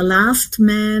The Last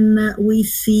Man, we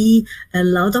see a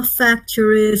lot of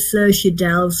factories. She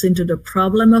delves into the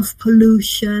problem of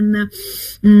pollution, of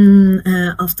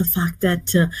the fact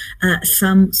that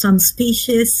some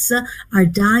species are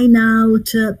dying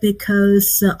out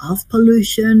because of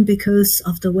pollution, because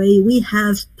of the way we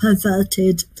have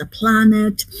perverted the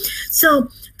planet. So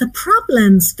the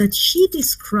problems that she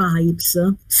describes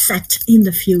set in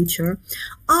the future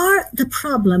are the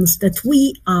problems that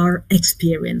we are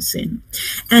experiencing.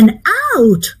 And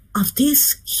out of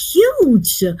this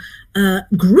huge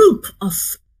group of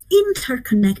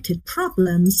interconnected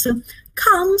problems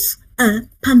comes a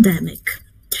pandemic.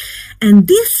 And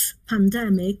this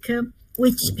pandemic,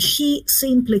 which she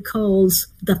simply calls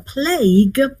the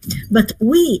plague, but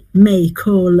we may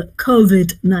call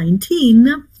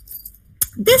COVID-19,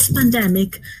 this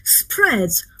pandemic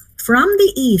spreads from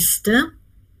the East,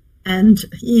 and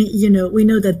we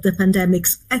know that the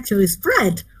pandemics actually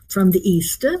spread from the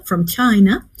East, from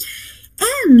China,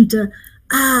 and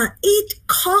it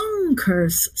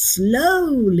conquers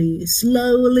slowly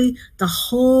the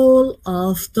whole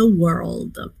of the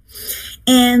world.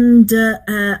 And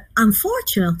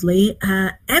unfortunately,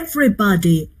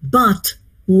 everybody but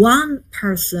one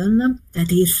person,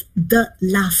 that is the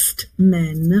last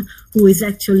man who is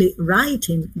actually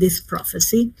writing this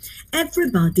prophecy,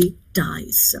 everybody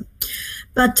dies.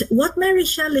 But what Mary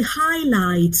Shelley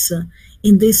highlights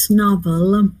in this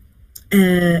novel,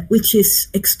 which is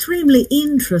extremely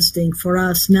interesting for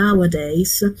us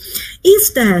nowadays,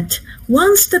 is that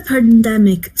once the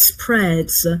pandemic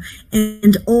spreads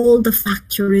and all the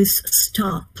factories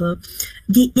stop,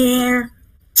 the air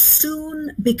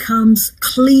soon becomes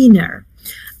cleaner,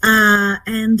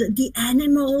 and the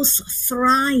animals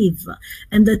thrive,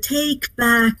 and they take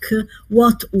back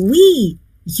what we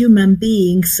human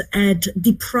beings had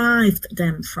deprived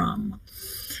them from.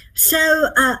 So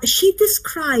she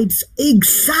describes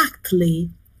exactly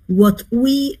what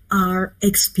we are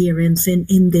experiencing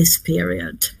in this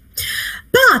period.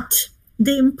 But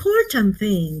the important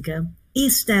thing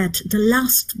is that the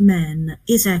last man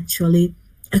is actually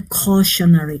a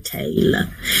cautionary tale.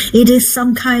 It is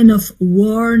some kind of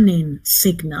warning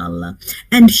signal.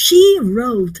 And she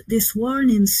wrote this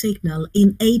warning signal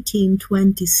in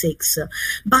 1826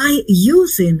 by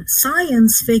using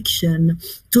science fiction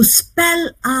to spell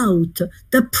out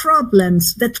the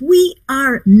problems that we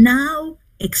are now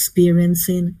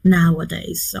experiencing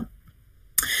nowadays.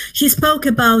 She spoke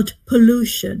about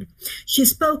pollution. She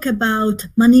spoke about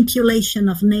manipulation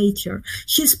of nature.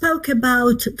 She spoke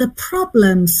about the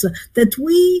problems that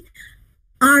we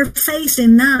are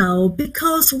facing now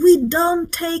because we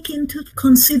don't take into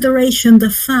consideration the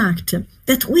fact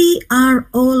that we are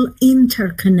all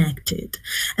interconnected.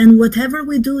 And whatever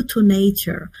we do to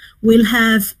nature will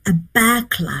have a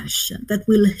backlash that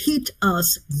will hit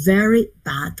us very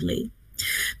badly.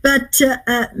 But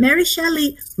Mary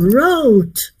Shelley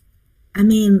wrote,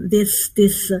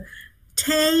 this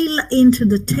tale into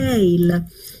the tale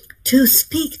to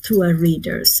speak to her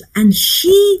readers. And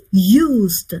she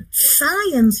used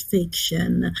science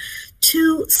fiction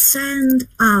to send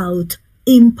out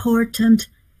important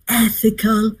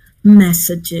ethical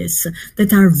messages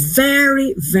that are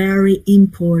very, very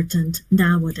important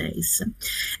nowadays.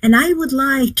 And I would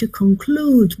like to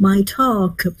conclude my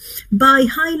talk by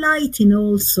highlighting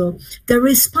also the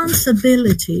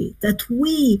responsibility that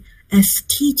we as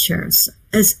teachers,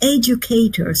 as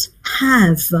educators,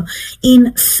 have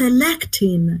in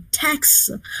selecting texts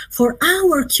for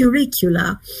our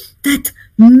curricula that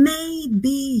may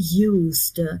be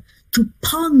used to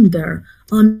ponder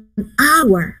on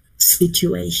our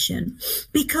situation,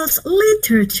 because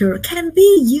literature can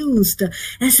be used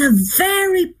as a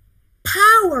very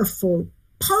powerful,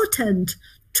 potent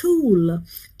tool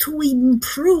to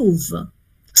improve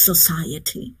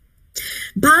society.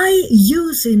 By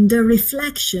using the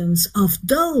reflections of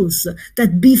those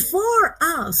that before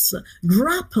us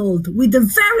grappled with the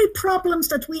very problems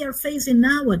that we are facing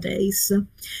nowadays,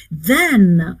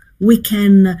 then we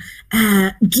can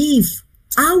give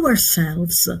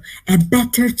ourselves a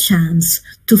better chance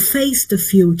to face the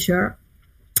future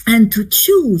and to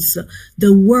choose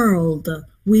the world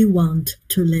we want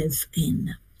to live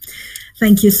in.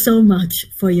 Thank you so much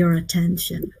for your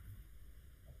attention.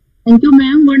 Thank you,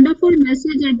 ma'am. Wonderful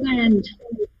message at the end.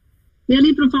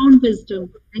 Really profound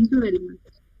wisdom. Thank you very much.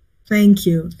 Thank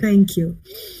you. Thank you.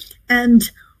 And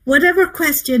whatever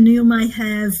question you might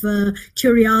have,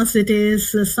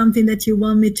 curiosities, something that you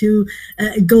want me to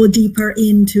go deeper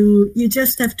into, you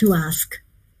just have to ask.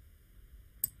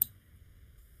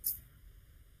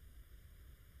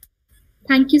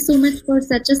 Thank you so much for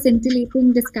such a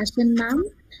scintillating discussion, ma'am.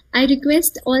 I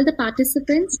request all the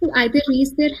participants to either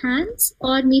raise their hands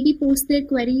or maybe post their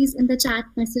queries in the chat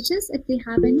messages if they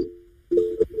have any.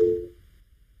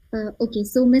 Okay,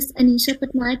 so Miss Anisha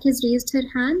Patnaik has raised her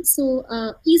hand. So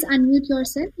please unmute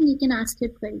yourself and you can ask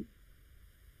your query.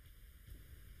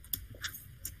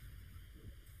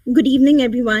 Good evening,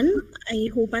 everyone. I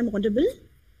hope I'm audible.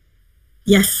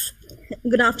 Yes.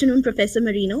 Good afternoon, Professor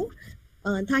Marino.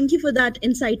 Thank you for that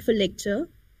insightful lecture.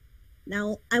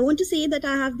 Now, I want to say that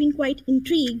I have been quite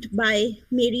intrigued by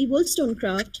Mary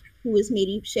Wollstonecraft, who is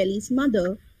Mary Shelley's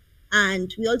mother.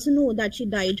 And we also know that she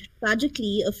died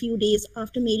tragically a few days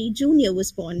after Mary Jr.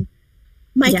 was born.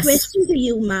 My Yes. question to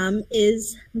you, ma'am,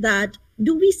 is that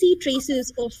do we see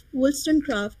traces of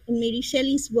Wollstonecraft in Mary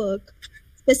Shelley's work,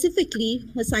 specifically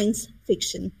her science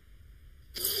fiction?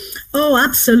 Oh,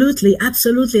 absolutely,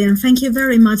 absolutely. And thank you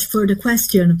very much for the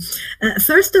question.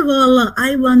 First of all,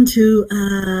 I want to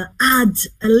add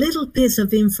a little piece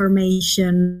of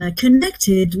information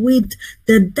connected with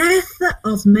the death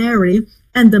of Mary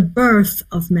and the birth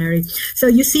of Mary. So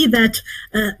you see that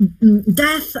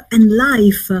death and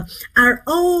life are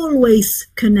always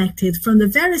connected. From the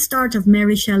very start of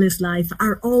Mary Shelley's life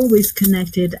are always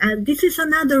connected. And this is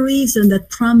another reason that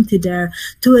prompted her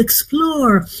to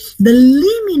explore the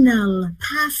liminal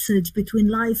passage between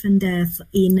life and death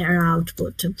in her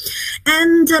output.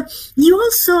 And you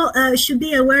also should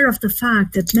be aware of the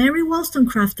fact that Mary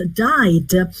Wollstonecraft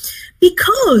died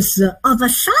because of a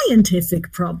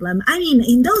scientific problem. I mean,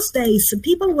 in those days,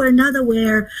 people were not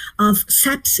aware of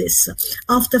sepsis,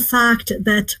 of the fact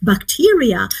that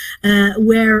bacteria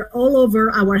were all over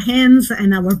our hands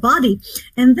and our body.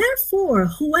 And therefore,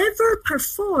 whoever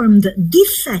performed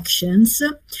dissections,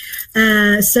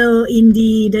 so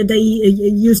indeed they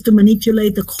used to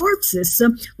manipulate the corpses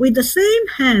with the same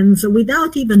hands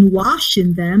without even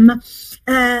washing them,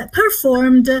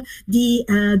 performed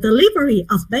the delivery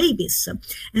of babies.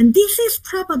 And this is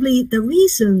probably the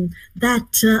reason that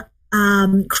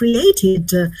created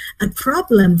a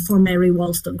problem for Mary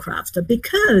Wollstonecraft,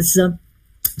 because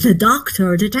the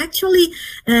doctor that actually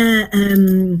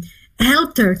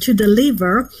helped her to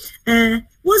deliver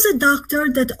was a doctor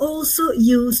that also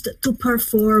used to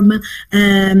perform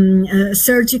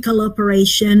surgical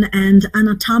operation and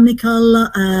anatomical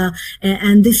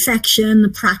and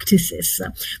dissection practices.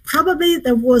 Probably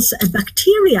there was a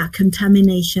bacteria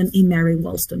contamination in Mary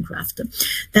Wollstonecraft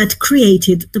that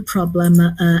created the problem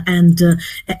and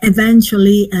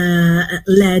eventually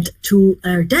led to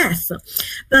her death.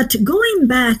 But going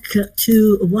back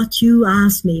to what you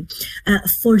asked me,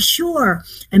 for sure,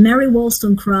 Mary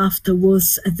Wollstonecraft was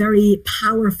a very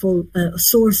powerful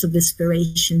source of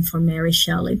inspiration for Mary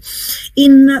Shelley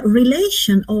in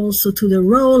relation also to the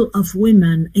role of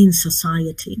women in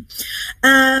society.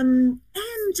 And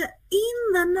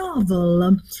in the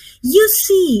novel, you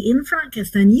see, in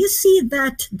Frankenstein, you see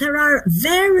that there are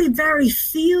very, very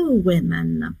few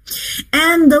women.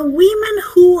 And the women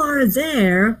who are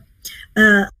there,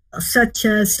 such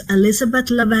as Elizabeth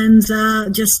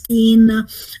Lavenza, Justine,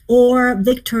 or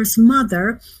Victor's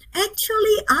mother,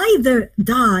 actually either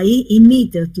die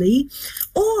immediately,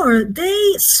 or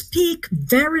they speak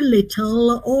very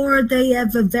little, or they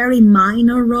have a very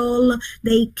minor role.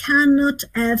 They cannot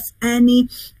have any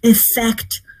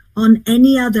effect on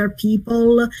any other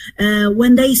people.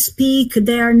 When they speak,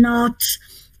 they are not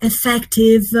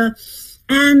effective.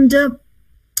 And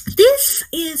this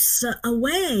is a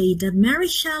way that Mary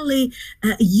Shelley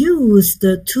used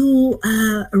to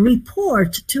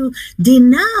report, to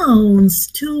denounce,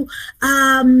 to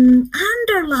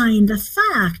underline the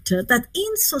fact that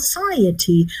in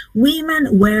society,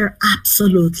 women were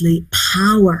absolutely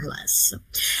powerless.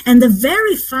 And the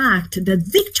very fact that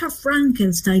Victor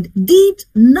Frankenstein did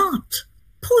not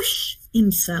push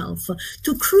himself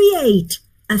to create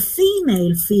a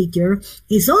female figure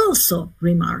is also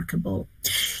remarkable.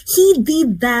 He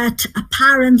did that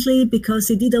apparently because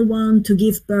he didn't want to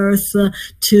give birth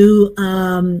to,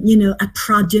 a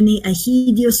progeny, a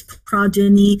hideous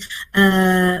progeny,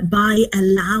 by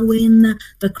allowing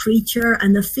the creature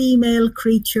and the female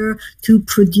creature to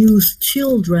produce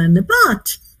children.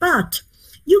 But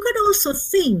you could also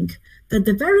think that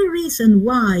the very reason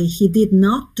why he did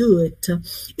not do it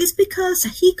is because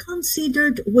he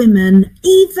considered women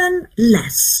even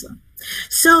less.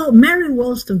 So Mary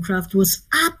Wollstonecraft was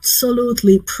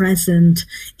absolutely present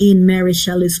in Mary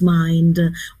Shelley's mind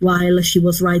while she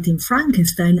was writing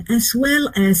Frankenstein, as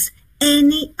well as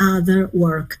any other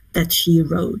work that she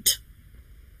wrote.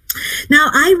 Now,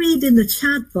 I read in the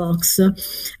chat box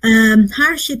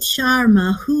Harshit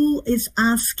Sharma, who is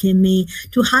asking me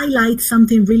to highlight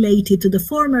something related to the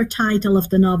former title of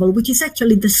the novel, which is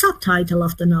actually the subtitle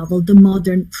of the novel, The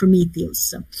Modern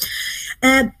Prometheus.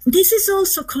 This is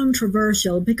also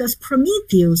controversial because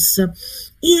Prometheus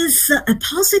is a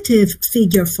positive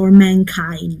figure for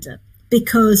mankind,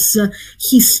 because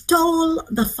he stole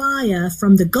the fire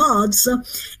from the gods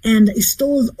and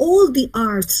stole all the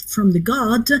arts from the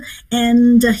god,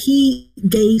 and he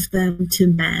gave them to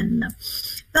men.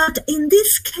 But in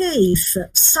this case,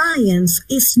 science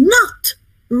is not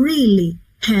really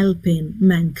helping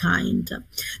mankind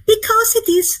because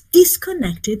it is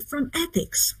disconnected from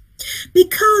ethics.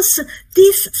 because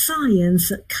this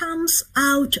science comes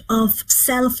out of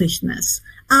selfishness,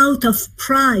 out of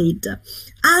pride,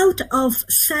 out of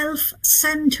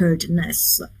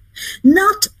self-centeredness,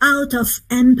 not out of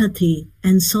empathy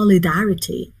and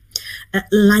solidarity,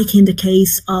 like in the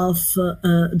case of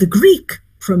the Greek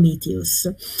Prometheus.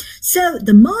 So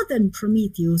the modern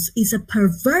Prometheus is a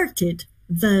perverted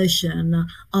version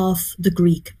of the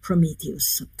Greek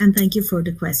Prometheus. And thank you for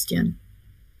the question.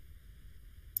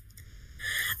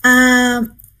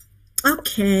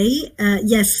 Okay,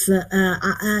 yes,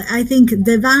 I think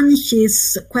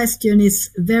Devansh's question is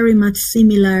very much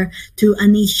similar to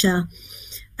Anisha.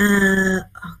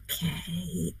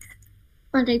 Okay.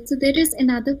 All right, so there is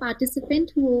another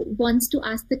participant who wants to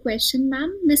ask the question,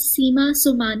 ma'am. Ms. Seema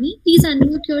Somani, please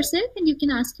unmute yourself and you can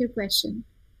ask your question.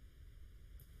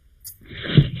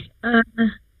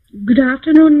 Good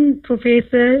afternoon,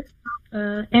 Professor.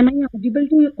 Am I audible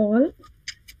to you all?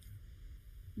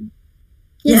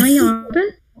 Yes. Am I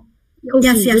audible? Okay.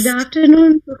 Yes, yes. Good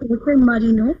afternoon, Professor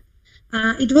Marino.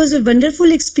 It was a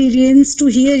wonderful experience to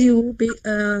hear you,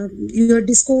 your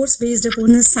discourse based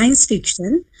upon a science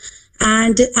fiction.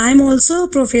 And I'm also a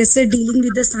professor dealing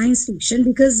with the science fiction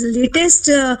because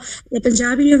latest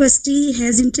Punjab University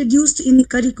has introduced in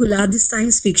curricula this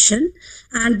science fiction.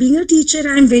 And being a teacher,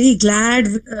 I'm very glad,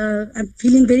 I'm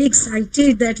feeling very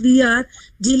excited that we are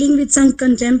dealing with some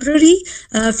contemporary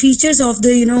features of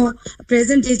the,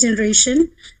 present day generation.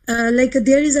 Like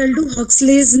there is Aldous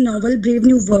Huxley's novel Brave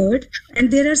New World, and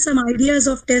there are some ideas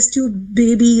of test tube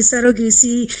baby,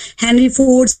 surrogacy, Henry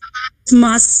Ford's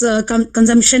mass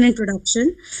consumption and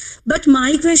production. But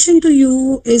my question to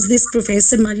you is this,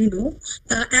 Professor Marino.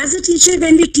 As a teacher,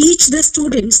 when we teach the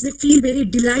students, they feel very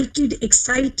delighted,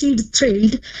 excited,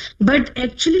 thrilled. But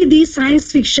actually, these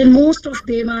science fiction, most of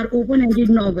them are open-ended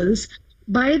novels.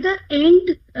 By the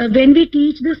end, when we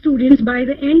teach the students, by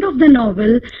the end of the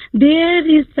novel, there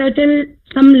is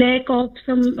some lack of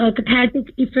some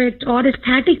cathartic effect or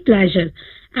aesthetic pleasure.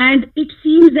 And it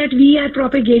seems that we are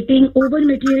propagating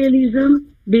over-materialism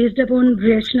based upon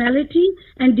rationality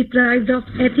and deprived of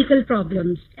ethical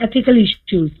problems, ethical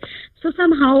issues. So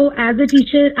somehow, as a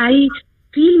teacher, I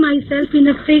feel myself in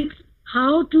a fix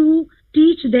how to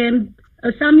teach them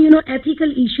some,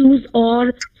 ethical issues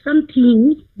or some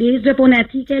themes based upon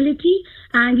ethicality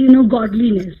and,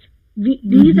 godliness.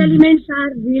 These elements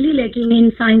are really lacking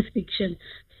in science fiction.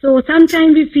 So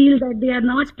sometimes we feel that they are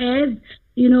not as,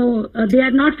 they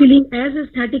are not feeling as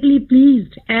aesthetically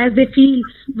pleased as they feel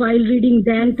while reading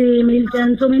Dante,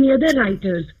 Milton, so many other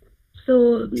writers.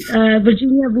 So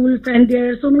Virginia Woolf, and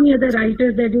there are so many other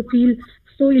writers that they feel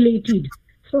so elated.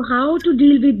 So how to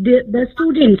deal with the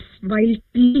students while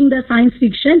teaching the science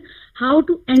fiction, how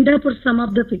to end up or sum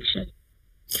up the fiction?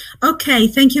 Okay,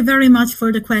 thank you very much for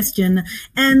the question.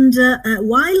 And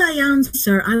while I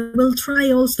answer, I will try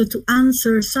also to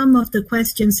answer some of the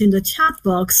questions in the chat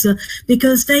box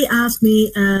because they asked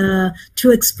me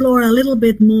to explore a little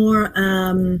bit more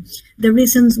the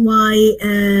reasons why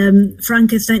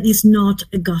Frankenstein is not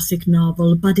a Gothic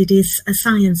novel, but it is a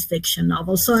science fiction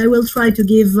novel. So I will try to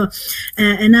give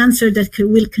an answer that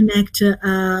will connect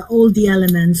all the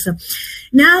elements.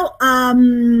 Now,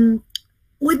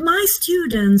 with my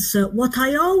students, what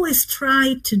I always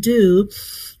try to do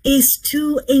is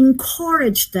to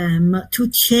encourage them to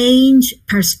change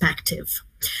perspective,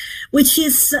 which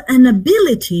is an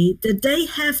ability that they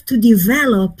have to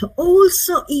develop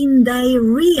also in their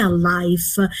real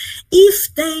life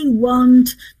if they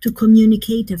want to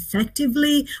communicate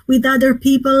effectively with other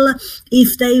people,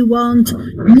 if they want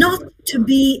not to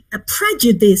be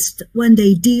prejudiced when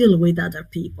they deal with other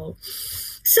people.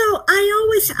 So I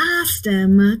always ask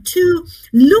them to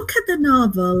look at the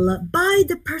novel by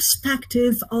the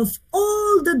perspective of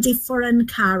all the different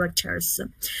characters.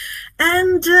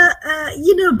 And,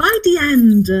 by the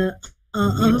end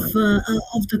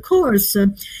of the course,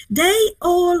 they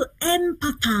all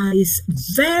empathize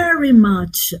very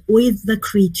much with the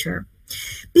creature,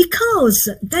 because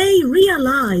they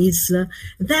realize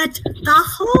that the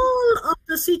whole of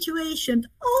the situation,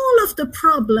 all of the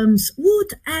problems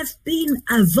would have been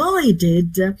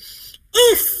avoided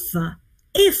if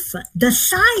the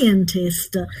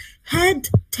scientist had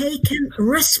taken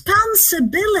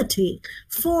responsibility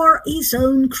for his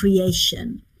own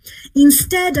creation,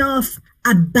 instead of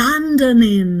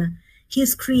abandoning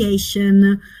his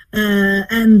creation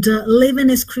and living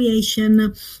his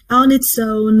creation on its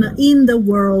own in the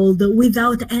world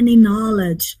without any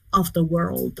knowledge of the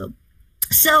world.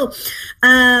 So,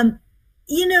 by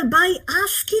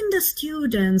asking the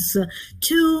students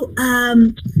to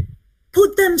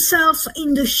put themselves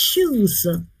in the shoes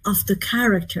of the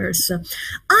characters,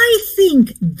 I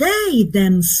think they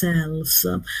themselves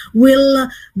will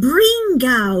bring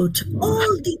out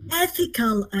all the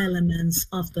ethical elements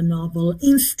of the novel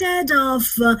instead of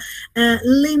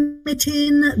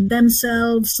limiting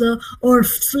themselves or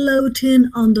floating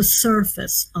on the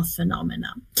surface of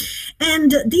phenomena.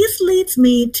 And this leads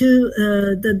me to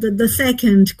the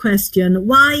second question.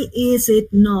 Why is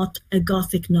it not a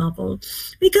Gothic novel?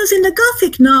 Because in the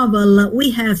Gothic novel,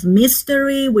 we have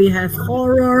mystery, we have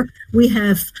horror, we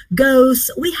have ghosts,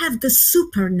 we have the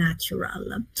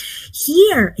supernatural.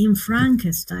 Here in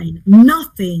Frankenstein,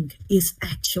 nothing is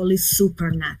actually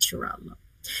supernatural.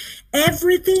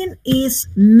 Everything is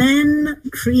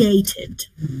man-created.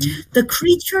 The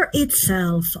creature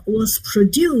itself was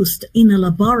produced in a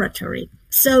laboratory.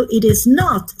 So it is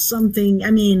not something,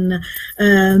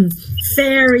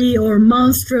 fairy or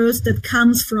monstrous that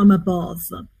comes from above.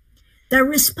 The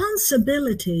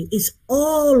responsibility is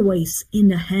always in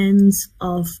the hands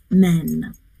of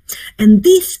men. And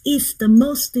this is the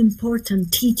most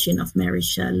important teaching of Mary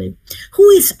Shelley, who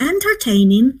is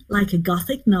entertaining like a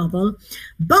Gothic novel,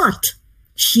 but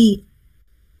she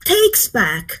takes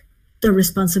back the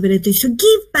responsibility, to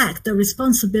give back the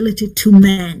responsibility to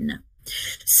men.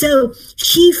 So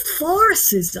she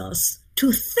forces us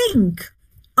to think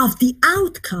of the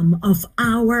outcome of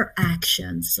our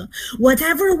actions.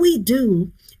 Whatever we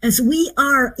do, as we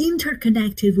are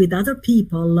interconnected with other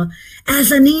people,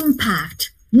 has an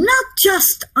impact, not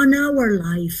just on our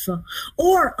life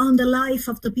or on the life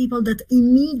of the people that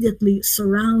immediately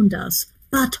surround us,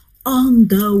 but on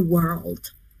the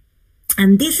world.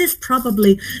 And this is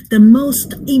probably the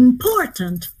most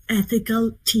important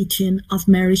ethical teaching of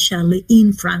Mary Shelley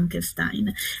in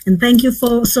Frankenstein. And thank you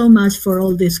so much for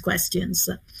all these questions.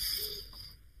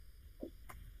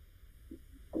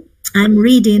 I'm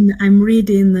reading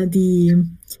the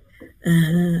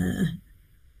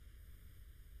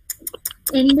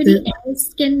anybody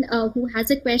else can who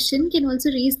has a question can also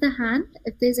raise the hand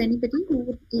if there's anybody who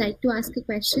would like to ask a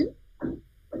question.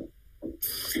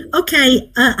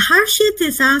 Okay, Harshit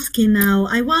is asking now,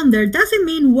 I wonder, does it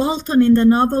mean Walton in the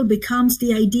novel becomes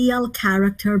the ideal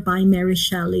character by Mary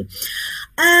Shelley?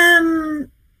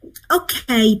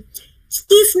 Okay,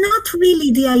 he's not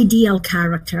really the ideal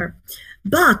character,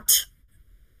 but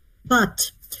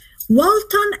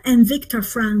Walton and Victor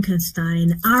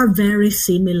Frankenstein are very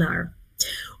similar.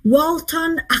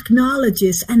 Walton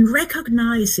acknowledges and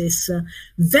recognizes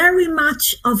very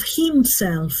much of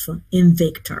himself in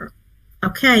Victor.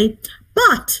 Okay,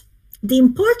 but the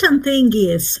important thing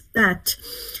is that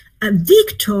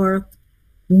Victor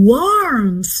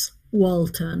warns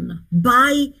Walton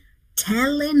by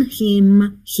telling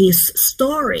him his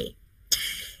story.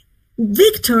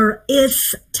 Victor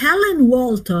is telling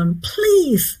Walton,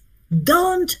 please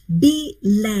don't be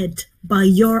led by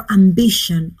your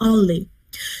ambition only.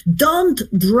 Don't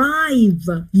drive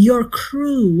your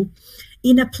crew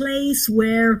in a place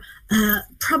where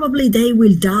probably they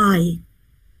will die.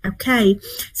 Okay,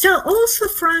 so also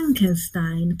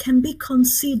Frankenstein can be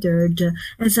considered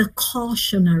as a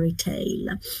cautionary tale,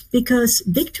 because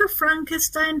Victor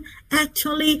Frankenstein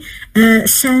actually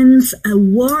sends a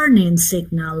warning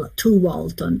signal to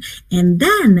Walton. And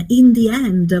then in the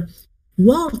end,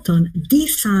 Walton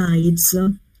decides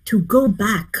to go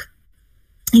back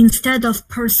instead of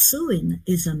pursuing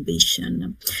his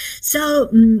ambition. So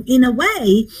in a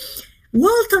way,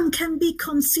 Walton can be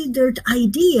considered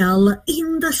ideal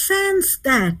in the sense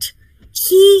that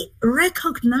he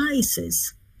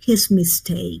recognizes his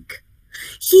mistake.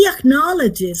 He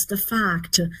acknowledges the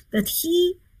fact that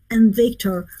he and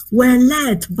Victor were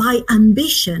led by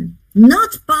ambition,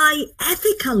 not by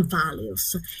ethical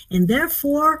values, and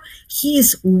therefore he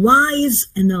is wise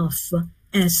enough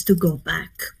as to go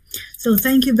back. So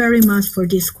thank you very much for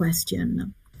this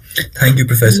question. Thank you,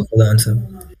 Professor, for the answer.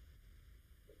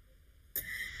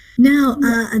 Now,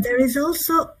 there is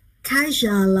also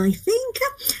Kajal, I think.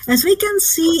 As we can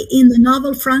see in the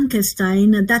novel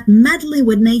Frankenstein, that meddling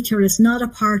with nature is not a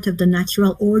part of the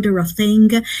natural order of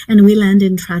things and will end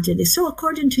in tragedy. So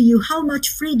according to you, how much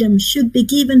freedom should be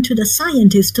given to the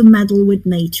scientists to meddle with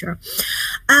nature?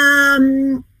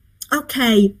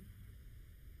 Okay,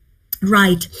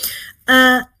 right.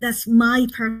 That's my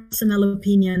personal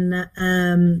opinion.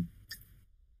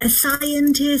 A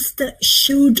scientist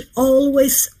should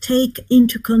always take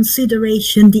into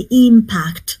consideration the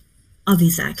impact of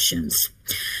his actions.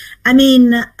 I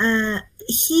mean,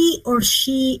 he or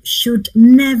she should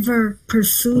never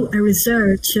pursue a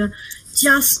research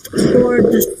just for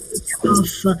the sake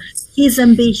of his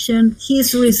ambition,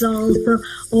 his result,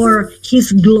 or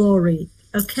his glory.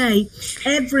 Okay,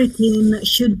 everything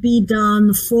should be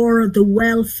done for the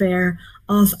welfare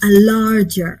of a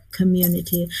larger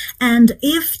community. And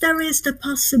if there is the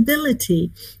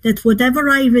possibility that whatever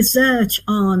I research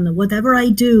on, whatever I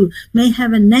do, may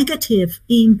have a negative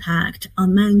impact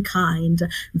on mankind,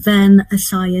 then a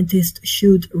scientist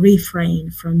should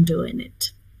refrain from doing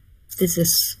it. This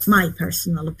is my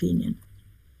personal opinion.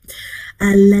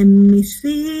 Let me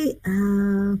see.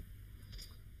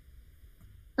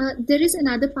 There is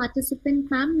another participant,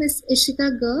 ma'am, Miss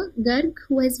Ishika Garg,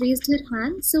 who has raised her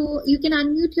hand. So you can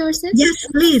unmute yourself. Yes,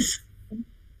 please.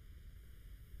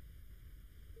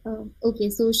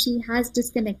 Okay, so she has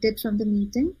disconnected from the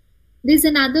meeting. There's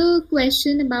another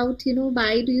question about,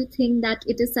 why do you think that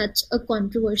it is such a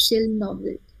controversial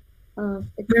novel?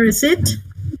 Where is it?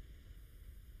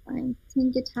 I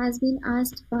think it has been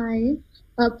asked by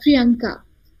Priyanka.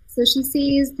 So she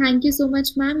says, thank you so much,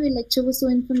 ma'am. Your lecture was so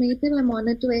informative. I'm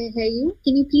honored to hear you.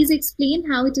 Can you please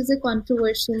explain how it is a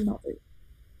controversial novel?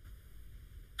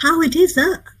 How it is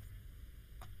a...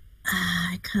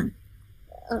 I can't.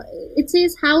 It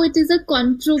says how it is a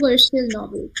controversial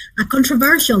novel. A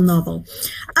controversial novel.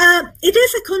 It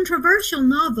is a controversial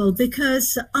novel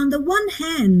because on the one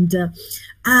hand,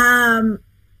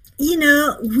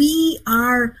 we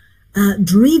are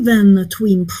driven to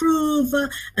improve,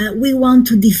 we want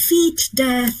to defeat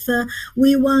death,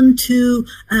 we want to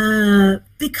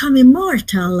become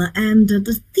immortal, and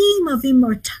the theme of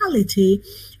immortality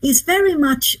is very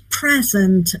much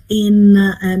present in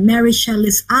Mary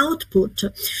Shelley's output.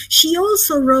 She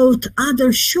also wrote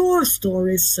other short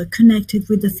stories connected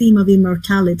with the theme of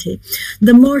immortality,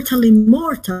 The Mortal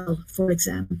Immortal, for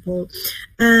example.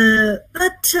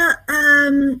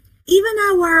 Even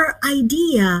our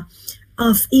idea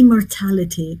of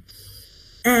immortality,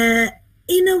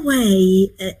 in a way,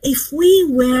 if we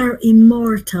were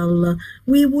immortal,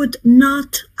 we would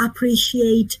not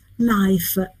appreciate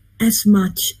life as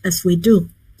much as we do,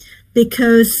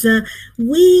 because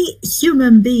we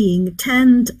human beings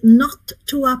tend not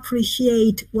to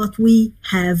appreciate what we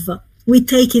have. We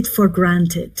take it for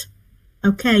granted.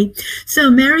 Okay, so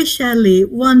Mary Shelley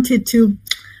wanted to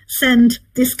send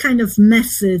this kind of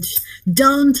message.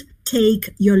 Don't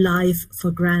take your life for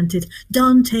granted.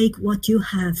 Don't take what you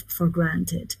have for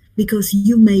granted, because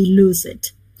you may lose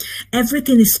it.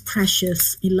 Everything is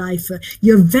precious in life.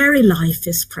 Your very life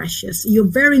is precious. Your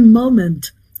very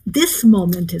moment, this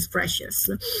moment is precious.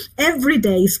 Every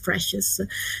day is precious.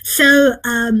 So,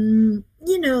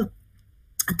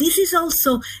 this is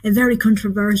also a very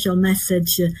controversial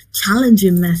message,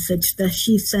 challenging message that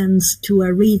she sends to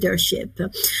her readership.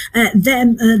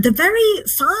 The very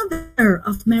father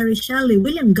of Mary Shelley,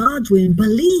 William Godwin,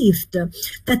 believed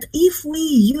that if we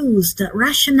used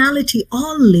rationality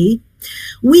only,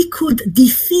 we could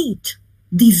defeat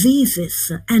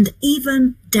diseases and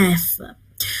even death.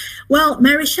 Well,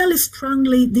 Mary Shelley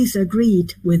strongly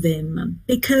disagreed with him,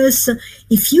 because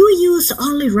if you use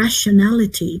only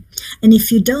rationality, and if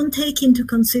you don't take into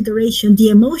consideration the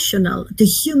emotional, the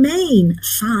humane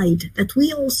side that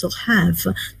we also have,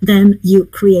 then you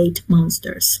create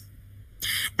monsters.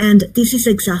 And this is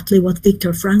exactly what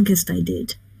Victor Frankenstein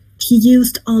did. He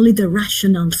used only the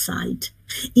rational side.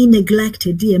 He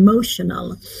neglected the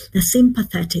emotional, the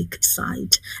sympathetic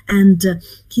side, and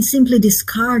he simply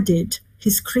discarded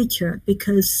his creature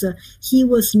because he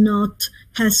was not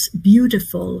as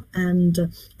beautiful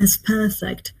and as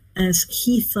perfect as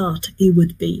he thought he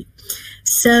would be.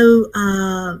 So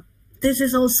this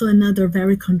is also another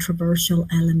very controversial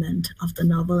element of the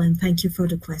novel, and thank you for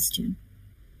the question.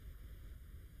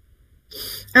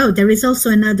 Oh, there is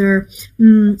also another.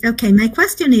 Okay, my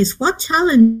question is, what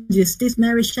challenges did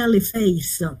Mary Shelley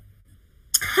face?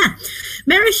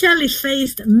 Mary Shelley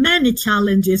faced many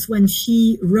challenges when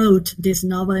she wrote this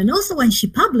novel, and also when she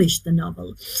published the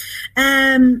novel.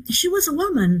 She was a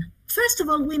woman. First of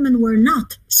all, women were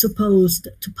not supposed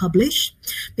to publish,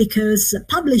 because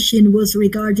publishing was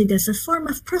regarded as a form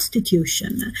of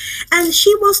prostitution. And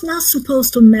she was not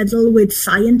supposed to meddle with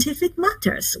scientific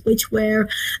matters, which were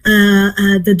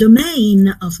the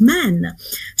domain of men.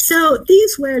 So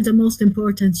these were the most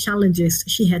important challenges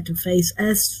she had to face,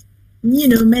 as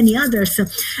many others.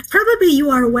 Probably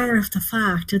you are aware of the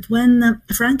fact that when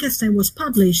Frankenstein was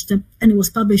published, and it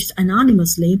was published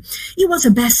anonymously, it was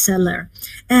a bestseller.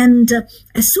 And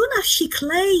as soon as she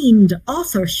claimed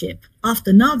authorship of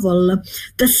the novel,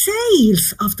 the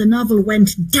sales of the novel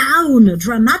went down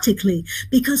dramatically,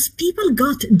 because people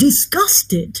got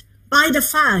disgusted by the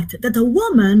fact that a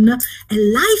woman, a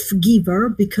life giver,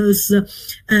 because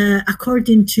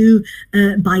according to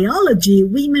biology,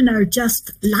 women are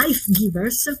just life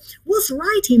givers, was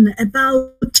writing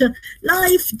about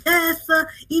life, death,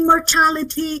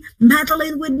 immortality,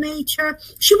 meddling with nature.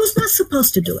 She was not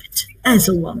supposed to do it as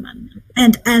a woman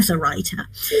and as a writer.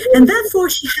 And therefore,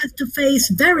 she had to face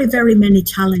very, very many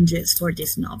challenges for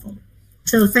this novel.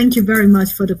 So thank you very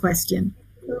much for the question.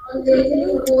 I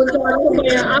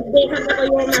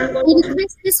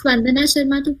request Ms. Vandana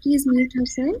Sharma to please mute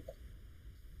herself.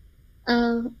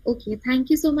 Okay, thank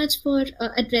you so much for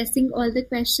addressing all the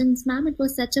questions, ma'am. It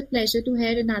was such a pleasure to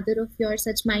hear another of your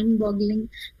such mind-boggling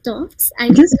talks.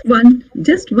 Just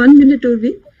one minute,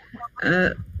 Urvi.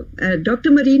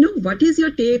 Dr. Marino, what is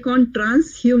your take on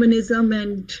transhumanism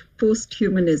and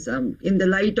post-humanism in the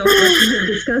light of what we have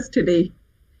discussed today?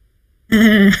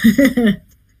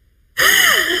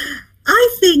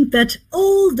 I think that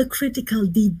all the critical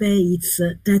debates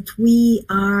that we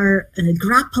are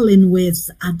grappling with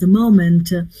at the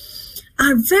moment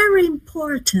are very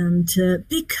important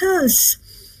because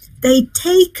they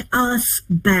take us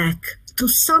back to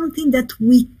something that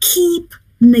we keep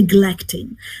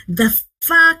neglecting. The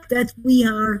fact that we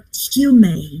are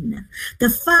humane, the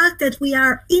fact that we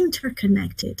are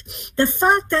interconnected, the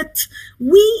fact that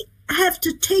we have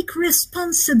to take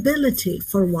responsibility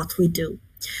for what we do.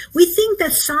 We think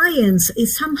that science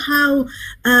is somehow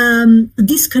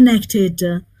disconnected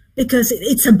because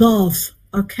it's above,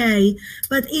 okay?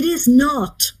 But it is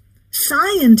not.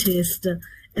 Scientists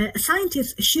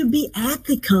should be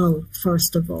ethical,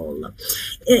 first of all.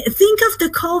 Think of the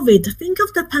COVID, think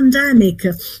of the pandemic.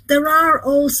 There are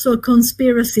also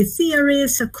conspiracy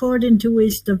theories according to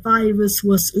which the virus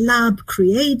was lab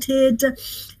created.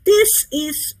 This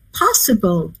is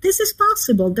possible. This is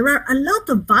possible. There are a lot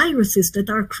of viruses that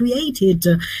are created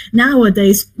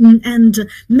nowadays and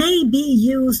may be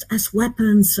used as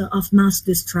weapons of mass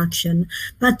destruction.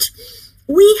 But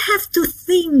we have to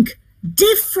think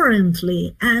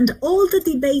differently, and all the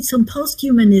debates on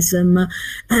posthumanism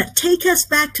take us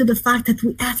back to the fact that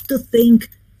we have to think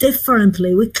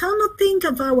differently. We cannot think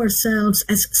of ourselves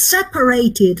as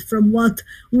separated from what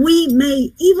we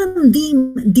may even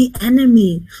deem the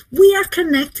enemy. We are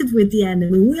connected with the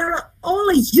enemy. We are all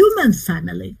a human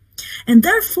family. And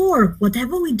therefore,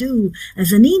 whatever we do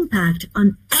has an impact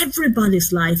on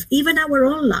everybody's life, even our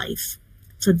own life.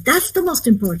 So that's the most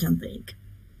important thing.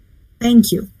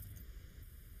 Thank you.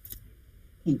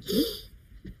 Thank you.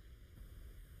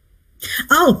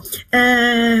 Oh,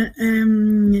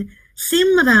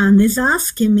 Simran is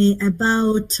asking me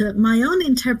about my own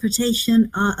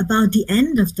interpretation about the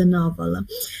end of the novel.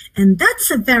 And that's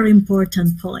a very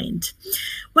important point.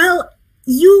 Well,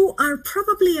 you are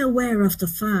probably aware of the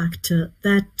fact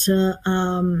that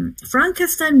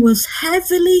Frankenstein was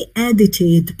heavily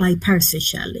edited by Percy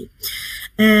Shelley.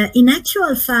 In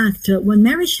actual fact, when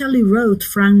Mary Shelley wrote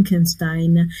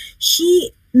Frankenstein,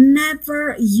 she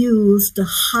never used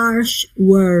harsh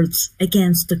words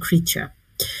against the creature.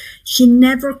 She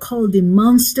never called him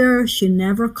monster. She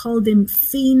never called him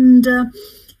fiend.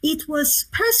 It was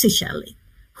Percy Shelley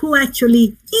who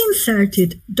actually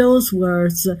inserted those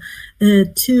words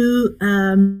to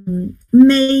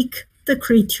make the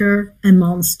creature a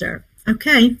monster.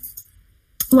 Okay?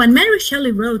 When Mary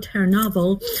Shelley wrote her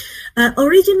novel,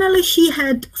 originally she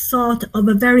had thought of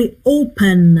a very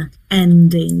open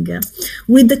ending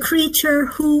with the creature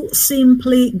who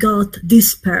simply got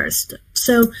dispersed.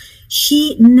 So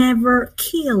she never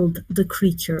killed the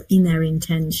creature in her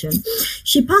intention.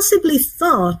 She possibly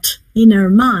thought in her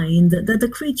mind that the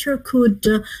creature could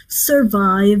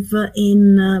survive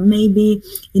in maybe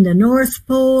in the North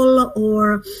Pole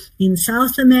or in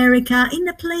South America, in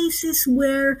the places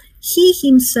where he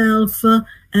himself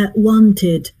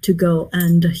wanted to go,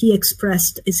 and he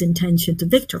expressed his intention to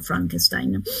Victor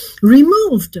Frankenstein,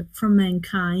 removed from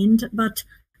mankind, but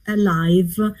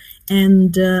alive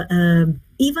and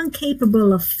even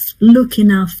capable of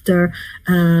looking after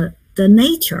the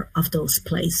nature of those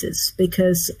places,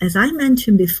 because as I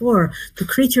mentioned before, the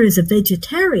creature is a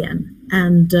vegetarian,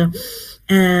 and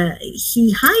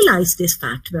he highlights this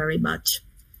fact very much.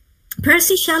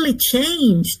 Percy Shelley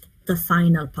changed the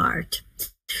final part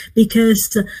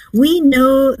because we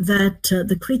know that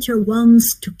the creature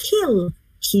wants to kill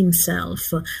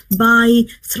himself by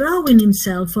throwing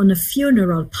himself on a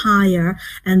funeral pyre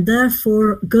and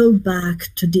therefore go back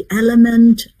to the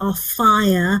element of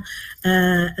fire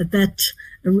that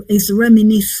is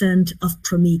reminiscent of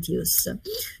Prometheus.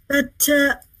 But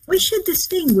we should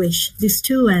distinguish these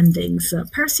two endings,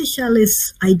 Percy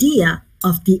Shelley's idea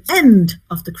of the end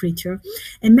of the creature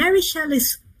and Mary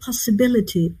Shelley's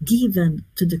possibility given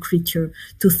to the creature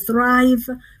to thrive,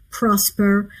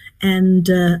 prosper, and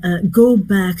go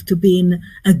back to being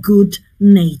a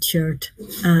good-natured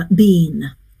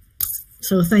being.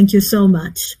 So thank you so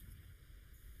much.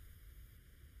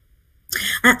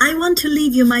 I want to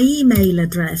leave you my email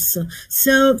address.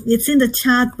 So it's in the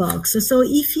chat box. So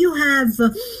if you have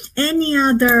any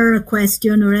other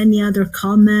question or any other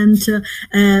comment,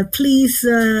 please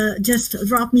just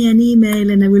drop me an email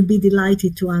and I will be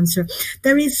delighted to answer.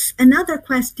 There is another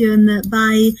question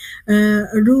by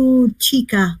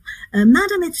Ruchika.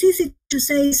 Madam, it's easy to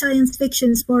say science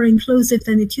fiction is more inclusive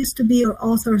than it used to be, or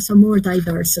authors are more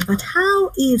diverse. But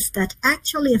how is that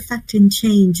actually affecting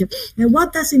change? And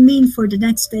what does it mean for the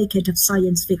next decade of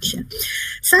science fiction?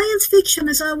 Science fiction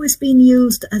has always been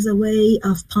used as a way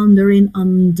of pondering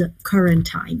on the current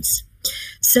times.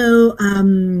 So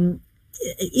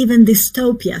even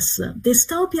dystopias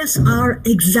are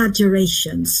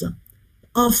exaggerations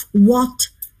of what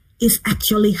is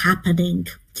actually happening.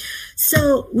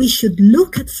 So we should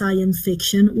look at science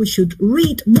fiction, we should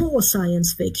read more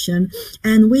science fiction,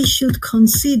 and we should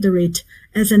consider it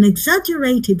as an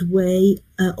exaggerated way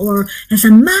or as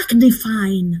a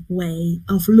magnifying way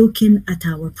of looking at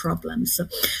our problems.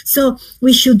 So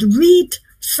we should read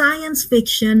science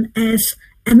fiction as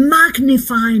a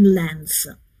magnifying lens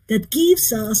that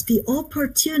gives us the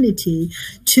opportunity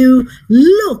to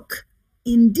look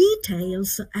in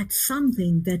details at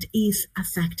something that is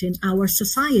affecting our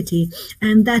society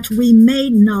and that we may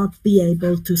not be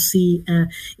able to see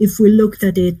if we looked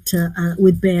at it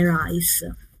with bare eyes.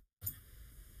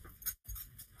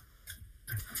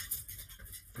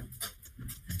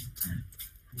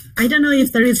 I don't know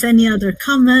if there is any other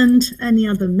comment, any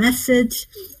other message,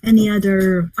 any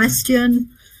other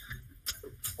question.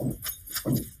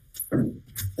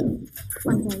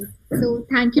 Okay. So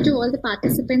thank you to all the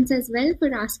participants as well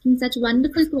for asking such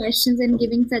wonderful questions and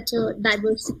giving such a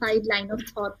diversified line of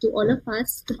thought to all of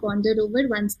us to ponder over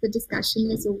once the discussion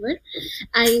is over.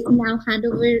 I now hand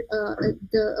over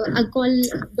I'll call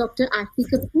Dr. Aarti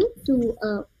Kapoor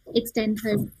to extend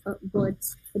her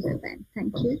words for the event.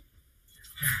 Thank you.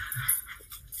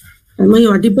 Am I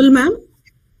audible, ma'am?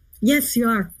 Yes, you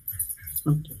are.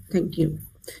 Okay, thank you.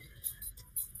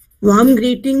 Warm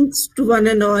greetings to one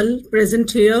and all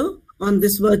present here on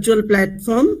this virtual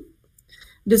platform.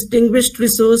 Distinguished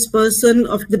resource person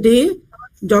of the day,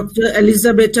 Dr.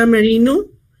 Elisabetta Marino,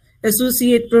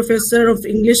 Associate Professor of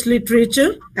English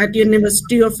Literature at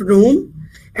University of Rome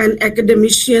and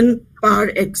academician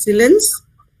par excellence.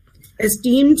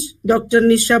 Esteemed Dr.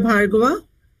 Nisha Bhargava,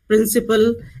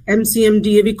 Principal, MCM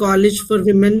DAV College for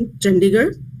Women,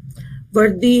 Chandigarh.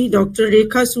 Worthy Dr.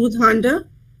 Rekha Sood Handa,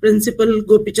 Principal,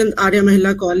 Gopichand Arya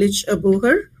Mahila College,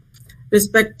 Abohar.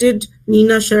 Respected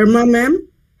Neena Sharma ma'am,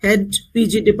 Head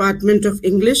PG Department of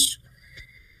English.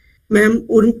 Ma'am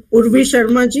Urvi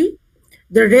Sharma ji,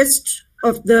 the rest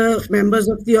of the members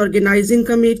of the organizing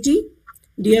committee,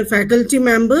 dear faculty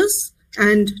members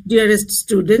and dearest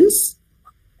students.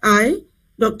 I,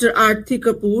 Dr. Aarti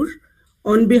Kapoor,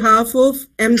 on behalf of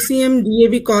MCM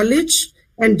DAV College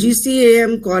and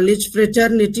GCAM College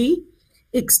Fraternity,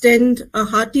 extend a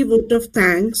hearty vote of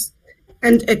thanks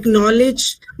and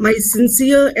acknowledge my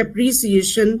sincere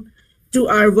appreciation to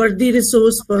our worthy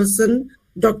resource person,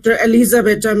 Dr.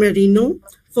 Elisabetta Marino,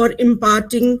 for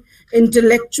imparting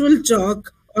intellectual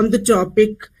talk on the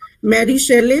topic Mary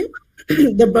Shelley,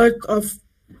 the birth of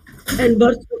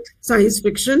science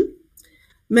fiction.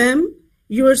 Ma'am,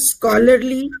 your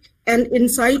scholarly and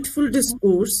insightful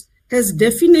discourse has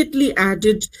definitely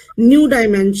added new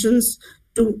dimensions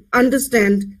to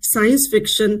understand science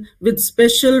fiction with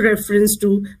special reference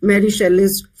to Mary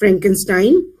Shelley's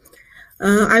Frankenstein.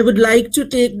 I would like to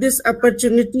take this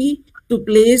opportunity to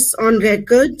place on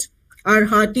record our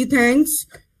hearty thanks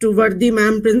to worthy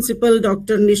Ma'am Principal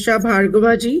Dr. Nisha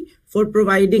Bhargava ji for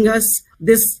providing us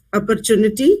this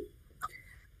opportunity.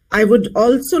 I would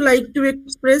also like to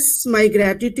express my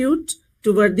gratitude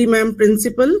to worthy Ma'am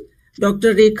Principal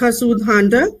Dr. Rekha Sood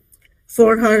Handa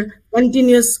for her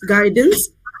continuous guidance.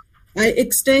 I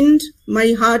extend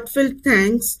my heartfelt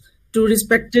thanks to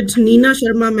respected Neena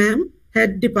Sharma ma'am,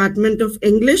 Head Department of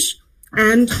English,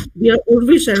 and dear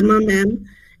Urvi Sharma ma'am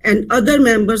and other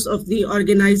members of the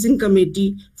organizing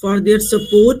committee for their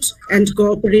support and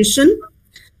cooperation.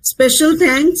 Special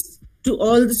thanks to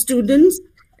all the students,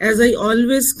 as I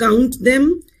always count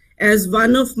them as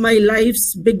one of my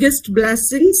life's biggest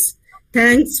blessings.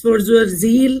 Thanks for your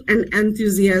zeal and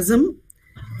enthusiasm.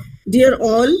 Dear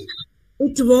all,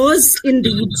 it was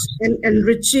indeed an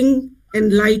enriching,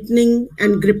 enlightening,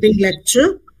 and gripping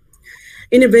lecture.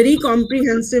 In a very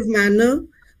comprehensive manner,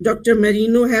 Dr.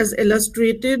 Marino has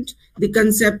illustrated the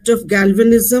concept of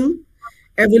galvanism,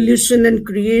 evolution and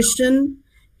creation,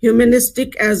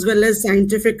 humanistic as well as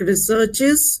scientific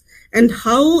researches, and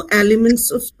how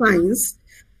elements of science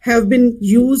have been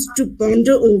used to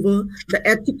ponder over the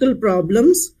ethical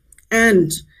problems,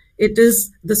 and it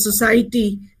is the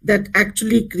society that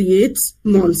actually creates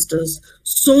monsters.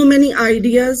 So many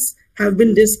ideas have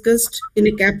been discussed in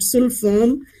a capsule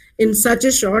form in such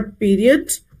a short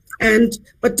period, and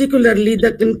particularly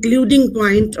the concluding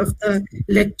point of the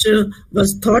lecture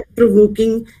was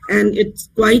thought-provoking, and it's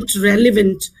quite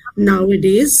relevant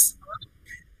nowadays.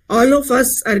 All of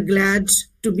us are glad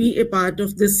to be a part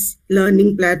of this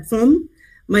learning platform.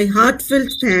 My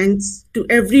heartfelt thanks to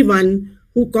everyone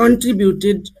who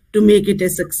contributed to make it a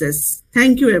success.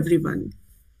 Thank you, everyone.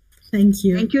 Thank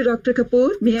you. Thank you, Dr.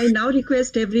 Kapoor. May I now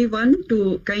request everyone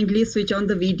to kindly switch on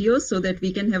the video so that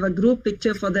we can have a group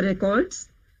picture for the records.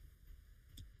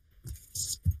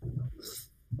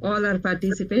 All our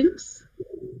participants.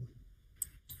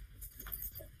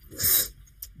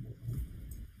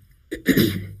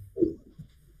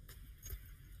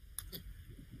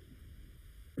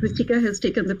 Ruchika has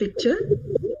taken the picture.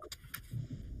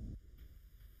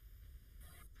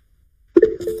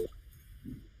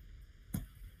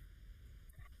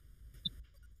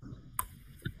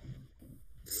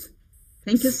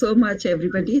 Thank you so much,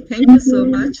 everybody. Thank you so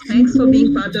much. Thanks for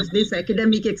being part of this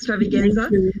academic extravaganza.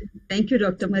 Thank you,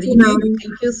 Dr. Marino.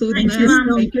 Thank you, Sudh.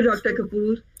 Thank you, Dr.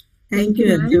 Kapoor. Thank you,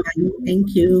 everyone.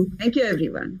 Thank you. Thank you,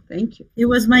 everyone. Thank you. It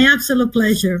was my absolute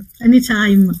pleasure.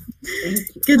 Anytime.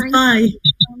 Thank you. Goodbye.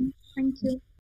 Thank you.